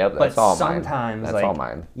like yep, that's all mine. Sometimes that's like all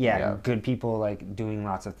mine. Yeah, good people like doing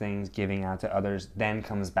lots of things, giving out to others, then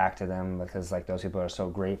comes back to them because like those people are so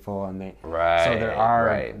grateful and they. Right. So there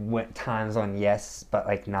are times when yes, but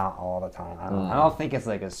like not all the time. I don't think it's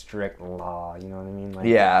like a strict law. You know what I mean? Like,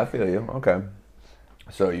 yeah, I feel you. Okay.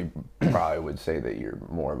 So you probably would say that you're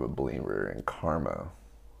more of a believer in karma,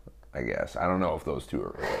 I guess. I don't know if those two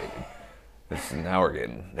are related. Now we're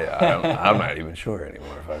getting. Yeah, I'm not even sure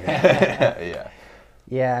anymore. Yeah.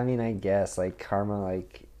 Yeah, I mean, I guess like karma,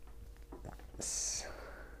 like.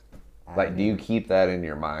 Do you keep that in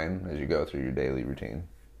your mind as you go through your daily routine?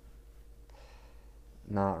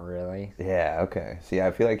 Not really. Yeah. Okay. See,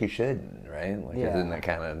 I feel like you should, right? Like, then that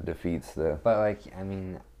kind of defeats the. But like, I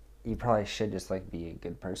mean, you probably should just like be a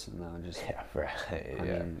good person though. Just right. I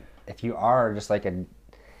mean, if you are just like a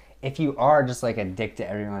dick to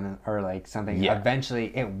everyone or like something,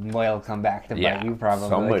 eventually it will come back to bite you probably.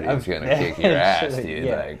 Somebody's gonna kick your ass, dude,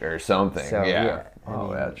 like or something. So,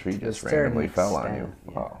 that tree just randomly fell on you.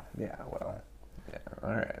 Yeah. Oh, yeah. Well, yeah.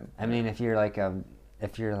 All right. I mean, if you're like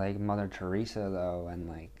Mother Teresa though, and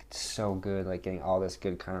like so good, like getting all this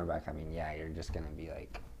good karma back, I mean, yeah, you're just gonna be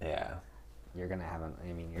like, you're gonna have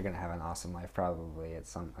an awesome life probably at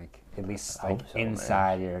some like at least like so,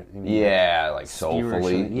 inside man. Your like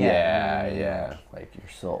soulfully yeah like your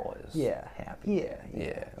soul is happy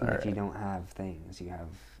if you don't have things you have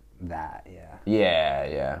that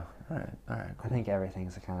all right cool. I think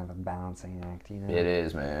everything's a kind of a balancing act, you know. It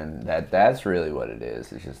is, man. That's really what it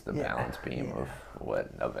is. It's just the balance beam of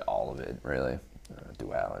all of it, really.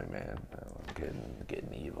 Duality, man. Good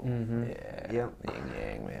and evil. Yeah. Yep. Yin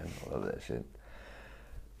yang, man. Love that shit.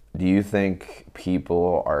 Do you think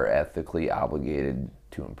people are ethically obligated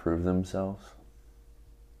to improve themselves?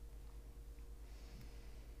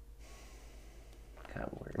 Kind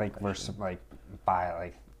of weird. Like question.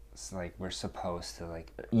 We're supposed to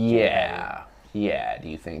like. Yeah. Do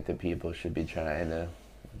you think that people should be trying to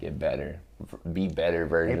get better, be better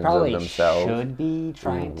versions of themselves? They should be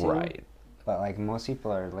trying to. Right. But like most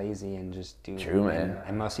people are lazy and just do. True, man.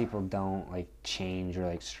 And most people don't like change or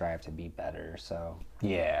like strive to be better. So.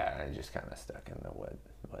 Yeah, I just kind of stuck in the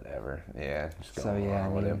whatever. Yeah. Just so yeah, I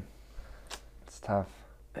mean, it's tough.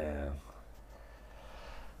 Yeah.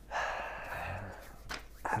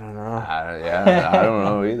 I don't know. I don't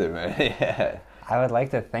know either, man. Yeah. I would like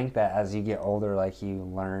to think that as you get older, like you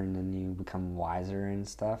learn and you become wiser and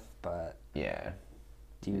stuff. But yeah,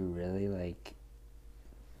 do you really like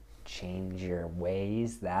change your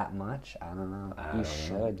ways that much? I don't know. You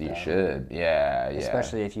should. Yeah.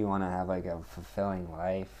 Especially if you want to have like a fulfilling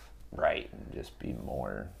life. Right, and just be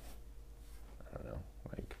more, I don't know,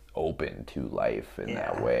 like open to life in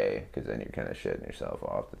that way. Because then you're kind of shutting yourself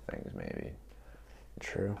off to things, maybe.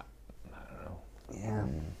 True. I don't know. Yeah.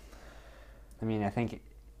 I mean, I think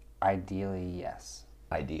ideally, yes.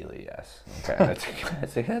 Ideally, yes. Okay,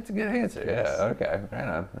 that's a good answer. Yes. Yeah. Okay. Right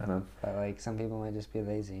on. But like, some people might just be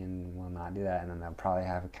lazy and will not do that, and then they'll probably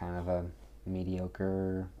have a kind of a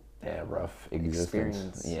mediocre, rough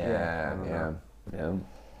experience. Yeah.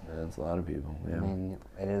 That's a lot of people. Yeah. I mean,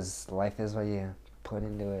 life is what you put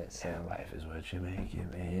into it. So. Yeah, life is what you make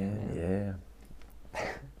it, man. Yeah.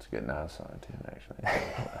 It's a good Nas song too, actually.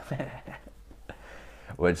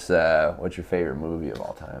 What's your favorite movie of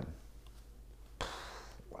all time?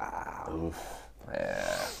 Wow. Oof.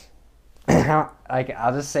 Yeah.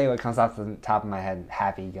 I'll just say what comes off the top of my head.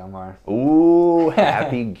 Happy Gilmore. Ooh,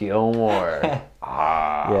 Happy Gilmore.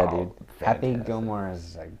 Yeah, dude. Happy Gilmore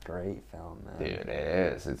is a great film, man. Dude, it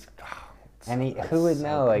is. Who would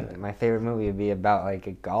know? Like, my favorite movie would be about like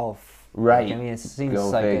a golf. Right. Like, I mean, it seems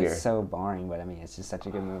like it's so boring, but I mean, it's just such a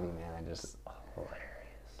good movie, man.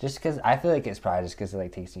 Just because I feel like it's probably just because it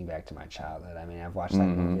like takes me back to my childhood. I mean, I've watched that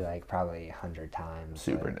movie like probably 100 times.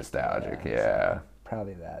 Super nostalgic, yeah. So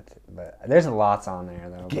probably that, but there's lots on there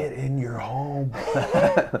though. Get in your home.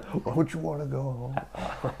 Won't you want to go home?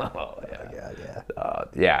 Oh yeah.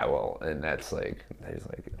 Yeah. Well, and that's like there's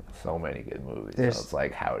like so many good movies. So it's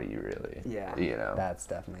like, how do you really? Yeah. You know. That's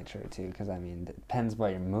definitely true too. Because I mean, it depends what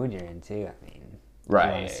your mood you're in too. I mean. Right. Do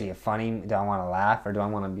I want to see a funny? Do I want to laugh, or do I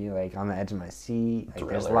want to be like on the edge of my seat? Like,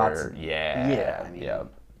 Thriller, there's lots. Yeah. I mean, do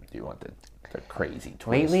you want the crazy twist?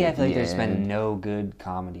 Lately, I feel like there's been no good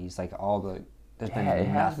comedies. Like there's been it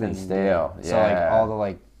has been stale. So like all the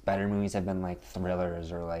like better movies have been like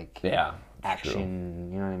thrillers or like action. True.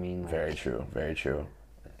 You know what I mean? Like, very true. Very true.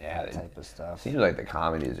 Yeah. That type of stuff. Seems like the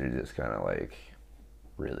comedies are just kind of like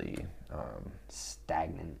really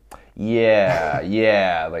stagnant.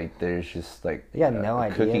 Yeah, like there's just like no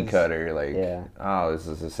idea. Cookie cutter, like oh, this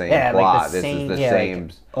is the same plot. Like this is the same.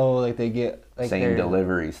 Like they get like same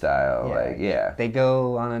delivery style. They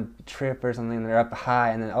go on a trip or something. They're up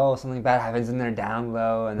high, and then something bad happens, and they're down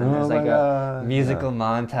low, and then there's like a musical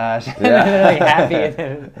montage. And then they're like happy,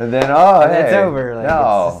 and then it's over. Like it's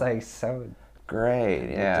just like so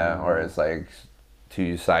great. Yeah, or it's like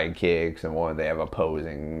two sidekicks and one they have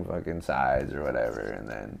opposing fucking sides or whatever, and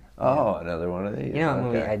then another one of these. You know, a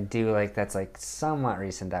movie I do like that's like somewhat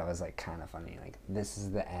recent that was like kind of funny. Like This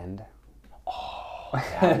Is the End. Oh,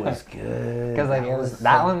 that was good. Because like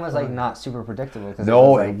that one was like not super predictable. Cause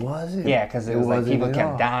it wasn't. Yeah, because it was like people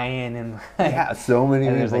kept dying and like, so many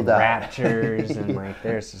people like died. Raptures and like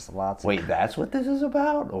there's just lots. Wait, that's what this is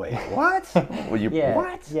about? Wait, what?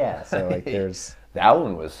 What? Yeah. So like there's. That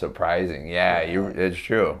one was surprising. Yeah, it's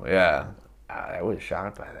true. Yeah. I was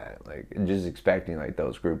shocked by that. Like, just expecting, like,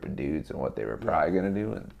 those group of dudes and what they were probably going to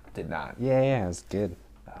do, and did not. Yeah, it was good.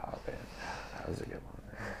 Oh, man. That was a good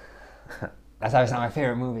one. That's obviously not my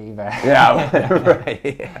favorite movie, but... Yeah, right.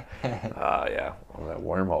 Yeah. Well, that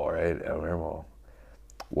wormhole, right? A wormhole.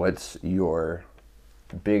 What's your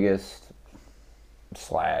biggest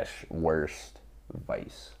 / worst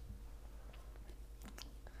vice?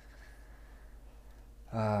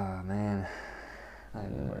 Oh man, my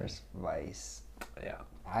worst vice. Yeah.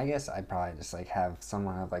 I guess I'd probably just like have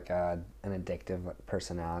someone have like an addictive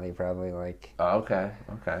personality, probably like. Oh, okay.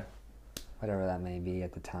 Whatever that may be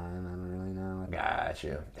at the time, I don't really know. Got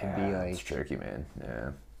you. Could be like. It's tricky, man.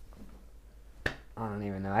 Yeah. I don't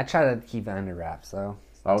even know. I try to keep it under wraps though.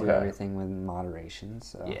 Okay. Do everything with moderation.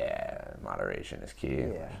 So. Yeah, moderation is key.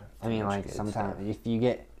 Yeah. I mean, like sometimes if you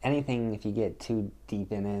get too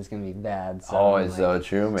deep in it, it's gonna be bad. So, it's so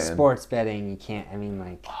true, man. Sports betting, you can't. I mean,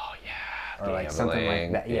 like. Oh yeah. Or gambling, like something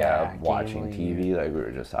like that. Yeah. Watching TV, like we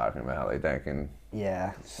were just talking about, like that can.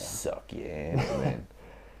 Yeah. Suck you in, man.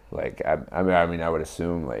 Like I mean, I would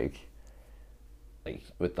assume like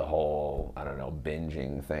with the whole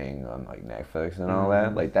binging thing on like Netflix and all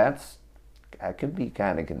that, like that could be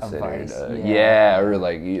kind of considered or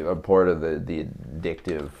like a part of the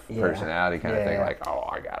addictive personality kind of thing. Like,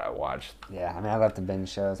 I gotta watch. Yeah, I mean, I love to binge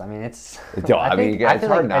shows. I mean, it's. I feel hard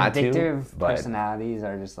like not addictive to. But personalities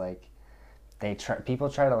are just like people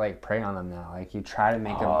try to like prey on them now. Like you try to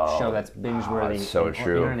make a show that's binge worthy. It's so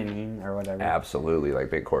true. You know what I mean, or whatever. Absolutely,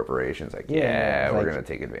 like big corporations, like we're gonna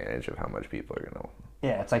take advantage of how much people are gonna.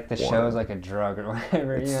 Yeah, it's like the show's like a drug or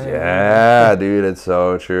whatever. You know yeah, dude, it's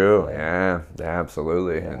so true. Yeah,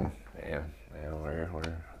 absolutely. Yeah. And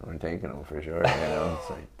we're taking them for sure. You know, it's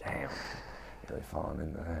like, damn, really falling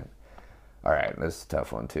into that. All right, this is a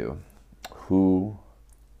tough one too. Who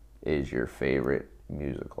is your favorite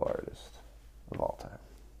musical artist of all time?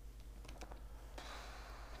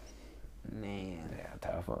 Man. Yeah,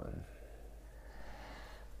 tough one.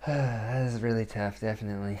 That is really tough,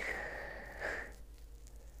 definitely.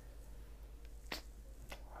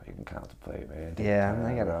 You can contemplate, man. Yeah,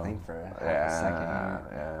 I gotta think for a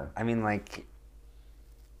second. Yeah. I mean, like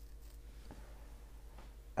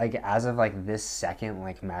as of like this second,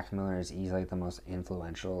 like Mac Miller is easily like, the most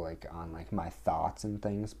influential, like on like my thoughts and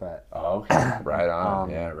things. But okay, right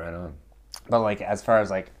on. Right on. But like as far as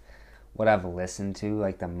like what I've listened to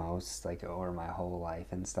like the most, like over my whole life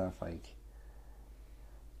and stuff, like.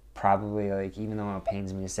 Probably like even though it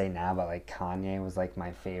pains me to say now, but like Kanye was like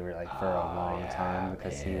my favorite like for a long time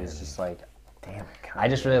because he was just like, damn. I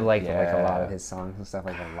just really liked like a lot of his songs and stuff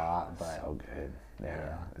like a lot. But so good.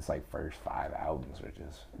 Yeah. It's like first 5 albums are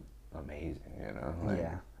just amazing, you know. Like,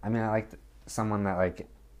 I mean, I liked someone that like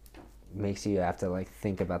makes you have to like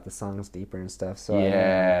think about the songs deeper and stuff. So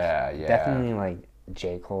yeah, definitely like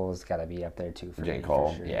J. Cole's got to be up there too for J. me,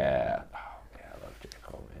 Cole, for sure. Yeah. Oh yeah, I love J.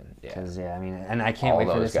 Cole, man. Yeah. Because I mean, and I can't wait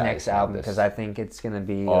for this next album because I think it's gonna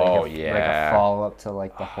be like a follow up to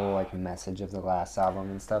like the whole like message of the last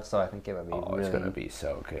album and stuff. So I think it would be. It's gonna be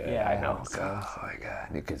so good. Yeah, I know. So. Oh my god,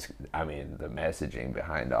 because I mean the messaging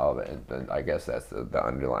behind all of it. I guess that's the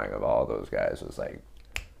underlying of all those guys was like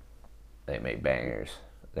they make bangers.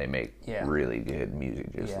 They make really good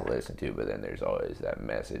music just to listen to, but then there's always that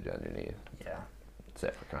message underneath. Yeah.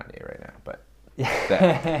 Except for Kanye right now, but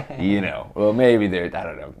that, well maybe I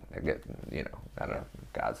don't know. I don't know.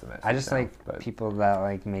 God's the message. I just like people that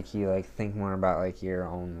like make you like think more about like your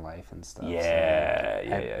own life and stuff. Yeah,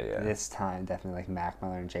 so, This time, definitely like Mac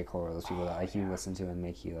Miller and J. Cole are those people that like you listen to and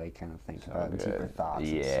make you like kind of think about deeper thoughts.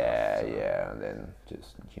 Yeah, and stuff, and then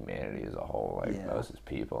just humanity as a whole, like us as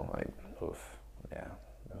people, like oof, yeah.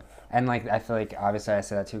 And like I feel like obviously I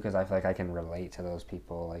say that too because I feel like I can relate to those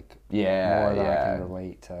people like more than I can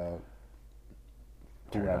relate to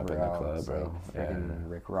whoever else, like freaking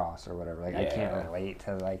Rick Ross or whatever. Like I can't relate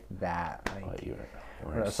to like that. Like you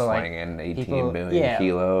were so slinging 18 million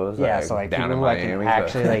kilos. So like people who I can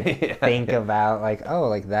actually like think about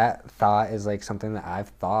like that thought is like something that I've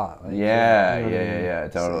thought. Like,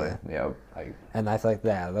 totally. So, yep. And I feel like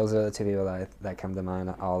those are the two people that come to mind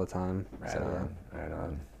all the time. Right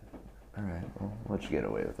on. All right, well, we'll let you get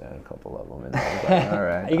away with that. A couple of them, and all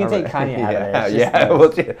right. You can take Kanye out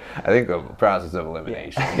of there. I think a process of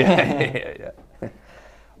elimination. Yeah.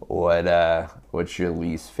 What's your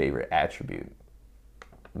least favorite attribute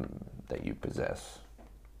that you possess?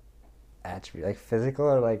 Attribute, like physical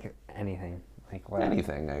or like anything, like what?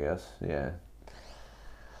 Anything, I guess. Yeah.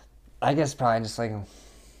 I guess probably just like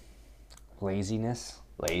laziness.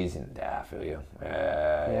 I feel you.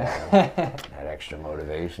 That extra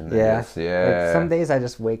motivation. Like some days I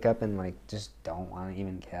just wake up and like just don't want to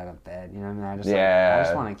even get out of bed. You know what I mean? I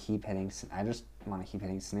just want to keep hitting. I just want to keep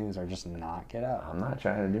hitting snooze or just not get up. I'm not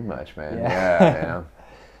trying to do much, man. Yeah.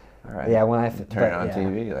 All right. Yeah, when I turn on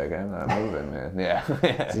TV, like I'm not moving, man. Yeah.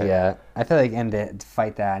 I feel like, and to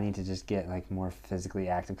fight that, I need to just get like more physically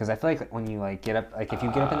active because I feel like when you like get up, like if you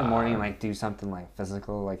get up in the morning and like do something like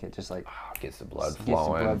physical, like it just like gets the blood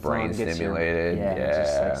flowing, brain stimulated. It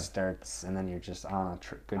just like starts, and then you're just on a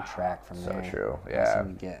good track from there. So true. Yeah.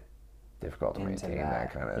 You get difficult to maintain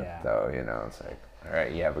that kind of though. It's like, all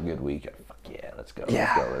right, you have a good week. Fuck yeah, let's go,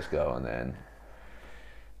 let's go, and then.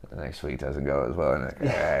 The next week doesn't go as well, and like, all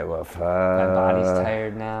right, well, fuck. My body's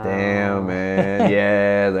tired now. Damn, man.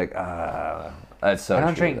 Yeah, like, that's so. I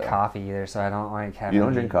don't drink coffee either, so I don't like have. You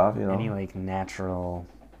don't drink coffee at all? Any like natural,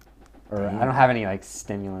 or I don't have any like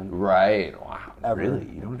stimulant. Right. Wow. Really?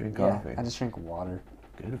 You don't drink coffee? Yeah, I just drink water.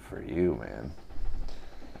 Good for you, man.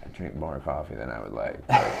 I drink more coffee than I would like.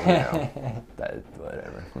 But,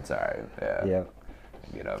 whatever. It's all right. Yeah. Yep.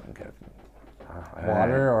 Get up and get.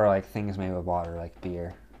 Water or like things made with water, like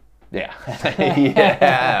beer. Yeah.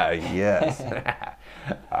 Yes.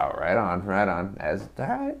 Oh, right on. All right.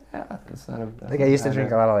 Yeah. It's not like I used to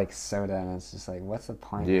drink a lot of like soda, and it's just like, what's the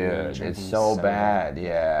point? Dude, it's so bad.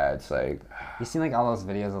 Yeah, it's like. You seen like all those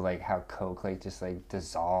videos of like how Coke like just like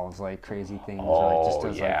dissolves like crazy things. Oh, or, like, just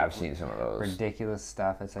does, like, I've seen some of those ridiculous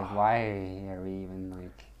stuff. It's like, why are we even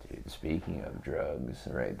like? Dude, speaking of drugs,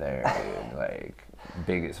 right there, dude, like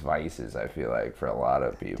biggest vices I feel like for a lot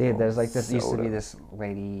of people. Dude, there's like this used to be this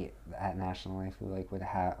lady at National Life who like would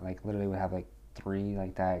have like literally would have like 3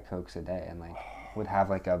 like Diet Cokes a day and like would have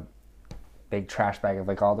like a big trash bag of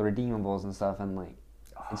like all the redeemables and stuff, and like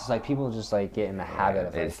it's just like people just like get in the habit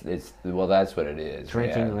of like, it's well, that's what it is.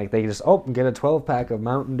 Drinking like they just get a 12-pack of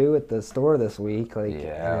Mountain Dew at the store this week, like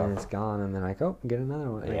and it's gone, and then like get another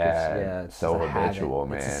one. Like, it's so habitual,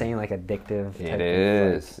 man. It's the same like addictive. It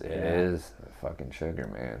is. It is. Fucking sugar,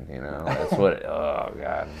 man. That's what. Oh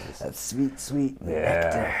god. That's sweet.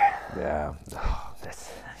 Nectar. Yeah. Oh,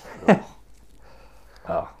 that's.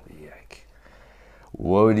 Oh, yike.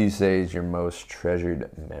 What would you say is your most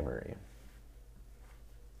treasured memory?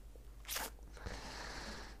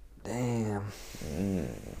 Damn.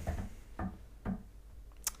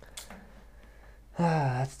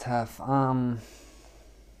 That's tough. I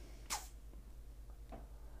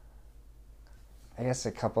guess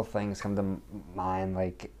a couple things come to mind.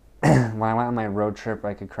 Like when I went on my road trip,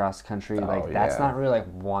 like across country, that's not really like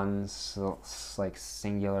one like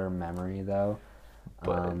singular memory though.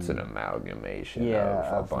 But it's an amalgamation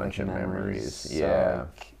of a bunch of memories. So,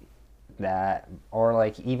 like, that, or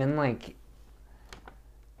like even like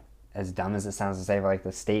as dumb as it sounds to say, but like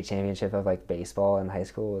the state championship of like baseball in high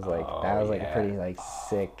school was like that was like a pretty like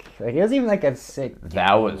sick. Like it was even like a sick game.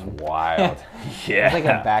 That was wild. Yeah. It was like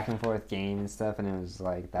a back and forth game and stuff, and it was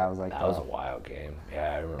like that was a wild game.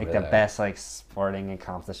 Yeah, I remember like the best like sporting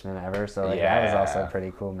accomplishment ever. So like that was also a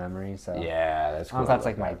pretty cool memory. So yeah, that's cool. I don't know if that's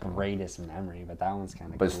like my greatest memory, but that one's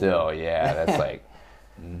kind of. But cool. Still, yeah, that's like.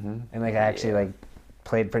 And like I actually like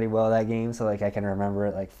played pretty well that game, so like I can remember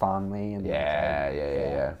it like fondly and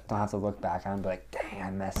yeah. Don't have to look back on and be like, dang,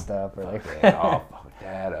 I messed up or like oh fuck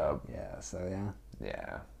that up. Yeah, so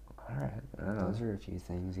yeah. All right. I don't know. Those are a few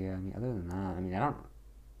things. Yeah, I mean, other than that, I mean, I don't.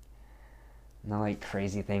 Not like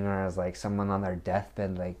crazy thing where I was like someone on their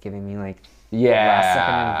deathbed like giving me like last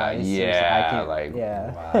second advice.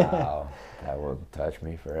 Wow, that will touch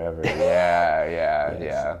me forever.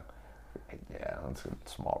 Yeah. That's a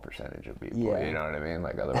small percentage of people. Yeah. You know what I mean?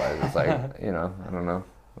 Like otherwise, it's like I don't know.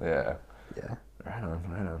 Yeah. Yeah. Right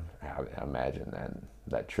on. I imagine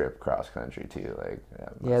that trip cross country too. Like.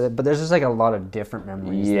 Yeah, but there's just like a lot of different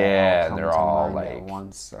memories. Yeah, and they're all like at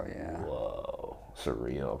once. So yeah. Whoa,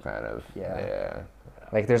 surreal kind of. Yeah.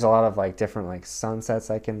 Like there's a lot of like different like sunsets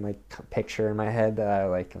I can like picture in my head that I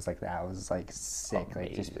like was like that was like sick. Amazing.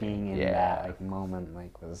 Like just being in that like moment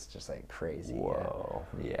like was just like crazy. Whoa.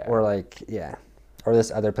 Yeah. Or like or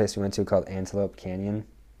this other place we went to called Antelope Canyon.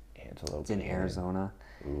 It's in Arizona.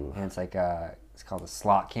 Ooh. And it's like it's called the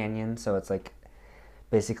Slot Canyon. So it's like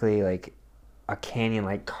basically like a canyon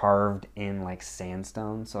like carved in like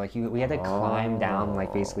sandstone. So like we had to climb down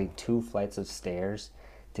like basically 2 flights of stairs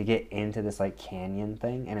to get into this like canyon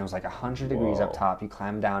thing, and it was like 100 degrees up top. You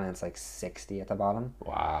climb down and it's like 60 at the bottom.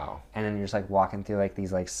 Wow. And then you're just like walking through like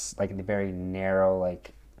these like the very narrow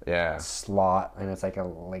like slot, and it's like a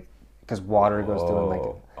like because water goes through and like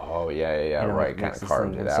right, kind of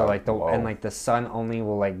carved it out. So like and like the sun only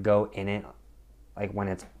will like go in it like when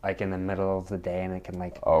it's like in the middle of the day, and it can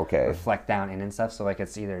like reflect down in and stuff. So like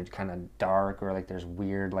it's either kind of dark or like there's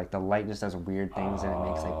weird like the light just does weird things and it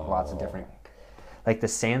makes like lots of different. Like the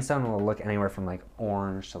sandstone will look anywhere from like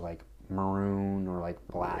orange to like maroon or like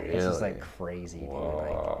black. Really? It's just like crazy, dude.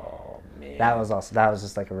 Like man. That was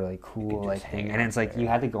just like a really cool like thing. And it's like you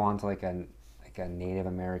had to go on to like a Native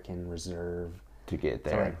American reserve to get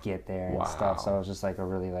there. And stuff. So it was just like a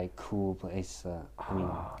really like cool place. I mean,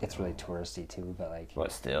 it's really touristy too, but like.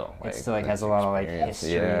 But still, it still like has a lot of like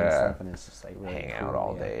history and stuff, and it's just like really hang cool, out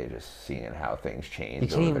all day, just seeing how things change. You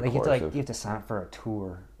can't even like you have to sign up for a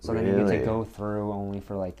tour, so then you get to go through only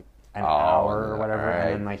for like an hour or whatever,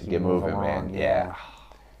 and then like you move along. Man. Yeah.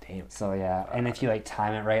 Damn. So and if you like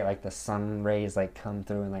time it right, like the sun rays like come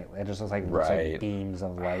through and like it just looks like beams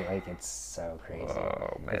of light. Like it's so crazy.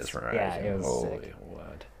 Oh, mesmerizing. Yeah, it was holy sick.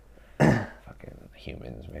 What? Fucking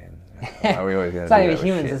humans, man. Why we always it's not even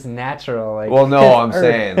humans. It's natural. Like, well, no, I'm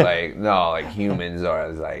saying like humans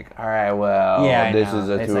are like, all right, well, this is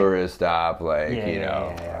a tourist stop. Like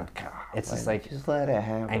God, it's just like just let it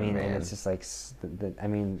happen. I mean, man. and it's just like I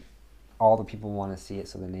mean. All the people want to see it,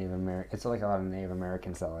 so the Native American. It's like a lot of Native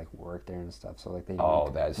Americans that like work there and stuff. So like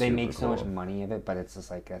they make so much money of it, but it's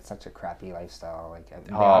just like it's such a crappy lifestyle. Like they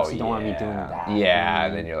obviously don't want to be doing that. Yeah,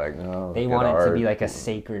 and then you're like, no. They want it to be like a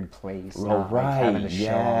sacred place. Not like having to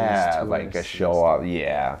show like a show off.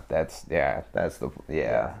 Yeah, that's the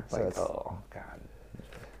Like oh god,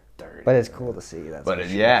 dirty. But it's cool to see.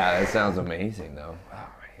 That sounds amazing though.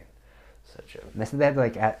 They said they had to,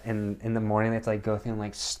 like in the morning they have to like go through and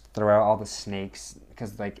like throw out all the snakes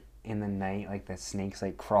because like in the night like the snakes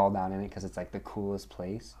like crawl down in it because it's like the coolest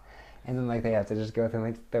place, and then like they have to just go through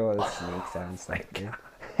and like throw all the snakes out and stuff.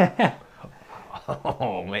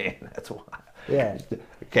 Oh man, that's wild. Yeah.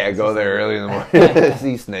 Can't go there early in the morning.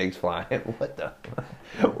 See snakes flying.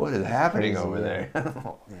 What is happening over there?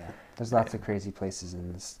 Yeah. There's lots of crazy places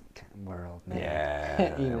in this world, man.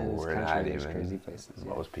 Yeah, even we're not even crazy places.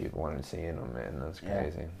 Most people aren't seeing them, man. That's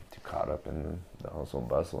crazy. Too caught up in the hustle and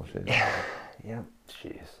bustle shit. Yeah.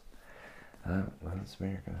 Jeez. That's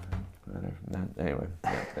America. Anyway,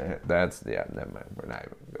 that's never mind. We're not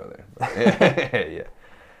even gonna go there. Yeah.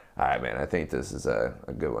 All right, man. I think this is a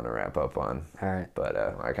good one to wrap up on. All right. But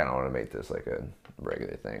I kind of want to make this like a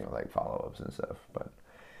regular thing with like follow-ups and stuff. But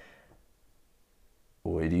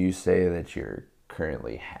would you say that you're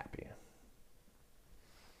currently happy?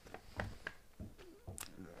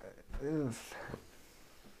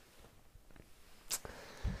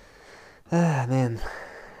 Man,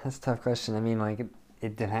 that's a tough question. I mean, like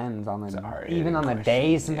it depends on even on the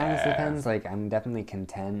days. Sometimes it depends. Like I'm definitely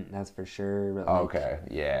content, that's for sure. But, like,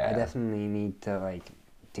 I definitely need to like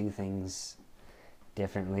do things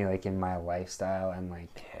differently, like in my lifestyle, and like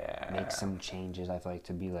make some changes. I feel like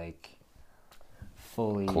to be like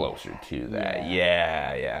fully closer to that.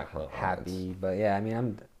 Yeah. Happy, but yeah, I mean,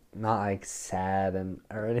 I'm not like sad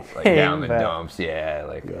or anything. Like down the dumps,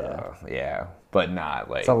 yeah. But not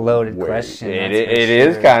like. It's a loaded question. It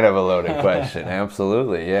is kind of a loaded question,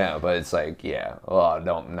 absolutely, yeah. But it's like, yeah, well,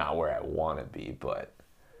 not where I want to be, but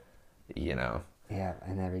you know. Yeah,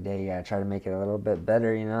 and every day you gotta try to make it a little bit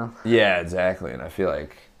better, you know? Yeah, exactly. And I feel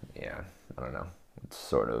like, yeah, I don't know. It's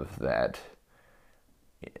sort of that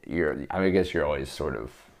I guess you're always sort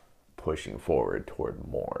of pushing forward toward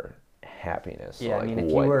more happiness. Yeah, so, I mean, if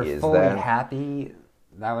you were fully happy,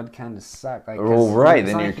 that would kind of suck. Like, well, right,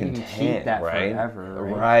 then you're content, keep that right? Forever,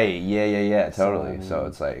 right? Right, yeah, totally. So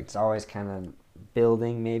it's like... It's always kind of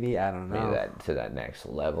building, maybe, I don't know. Maybe to that next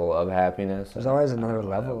level of happiness. There's always another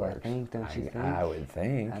level, I think, don't you think? I would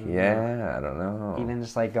think, I don't know. Even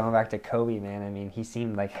just like going back to Kobe, man, I mean, he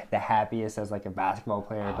seemed like the happiest as like a basketball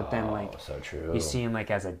player, but then like so true. You see him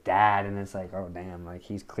like as a dad, and it's like, oh damn, like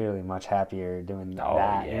he's clearly much happier doing that.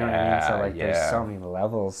 Yeah, you know what I mean? So like there's so many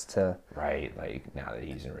levels to... Right, like now that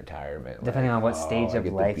he's in retirement. Depending on what stage of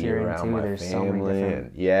life you're into, there's so many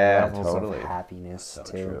different levels of happiness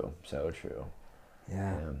too. So true.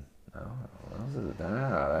 Yeah. That was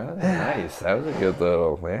nice. That was a good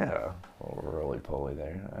little roly-poly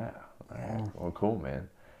there. Yeah. Well, cool, man.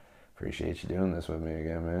 Appreciate you doing this with me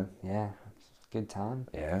again, man. Yeah. Good time.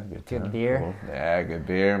 Yeah, good time. Good beer. Cool. Yeah, good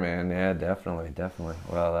beer, man. Yeah, definitely.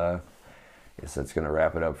 Well, I guess that's going to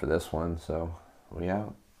wrap it up for this one, so we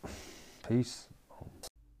out. Peace.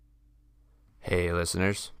 Hey,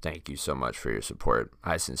 listeners. Thank you so much for your support.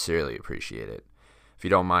 I sincerely appreciate it. If you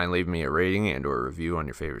don't mind leaving me a rating and or a review on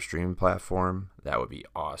your favorite streaming platform, that would be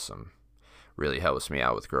awesome. Really helps me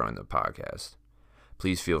out with growing the podcast.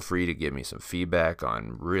 Please feel free to give me some feedback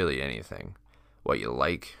on really anything. What you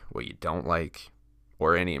like, what you don't like,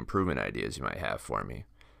 or any improvement ideas you might have for me.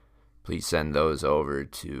 Please send those over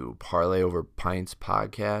to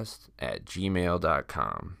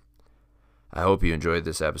parleyoverpintspodcast@gmail.com. I hope you enjoyed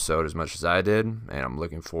this episode as much as I did, and I'm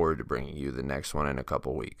looking forward to bringing you the next one in a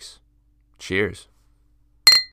couple weeks. Cheers.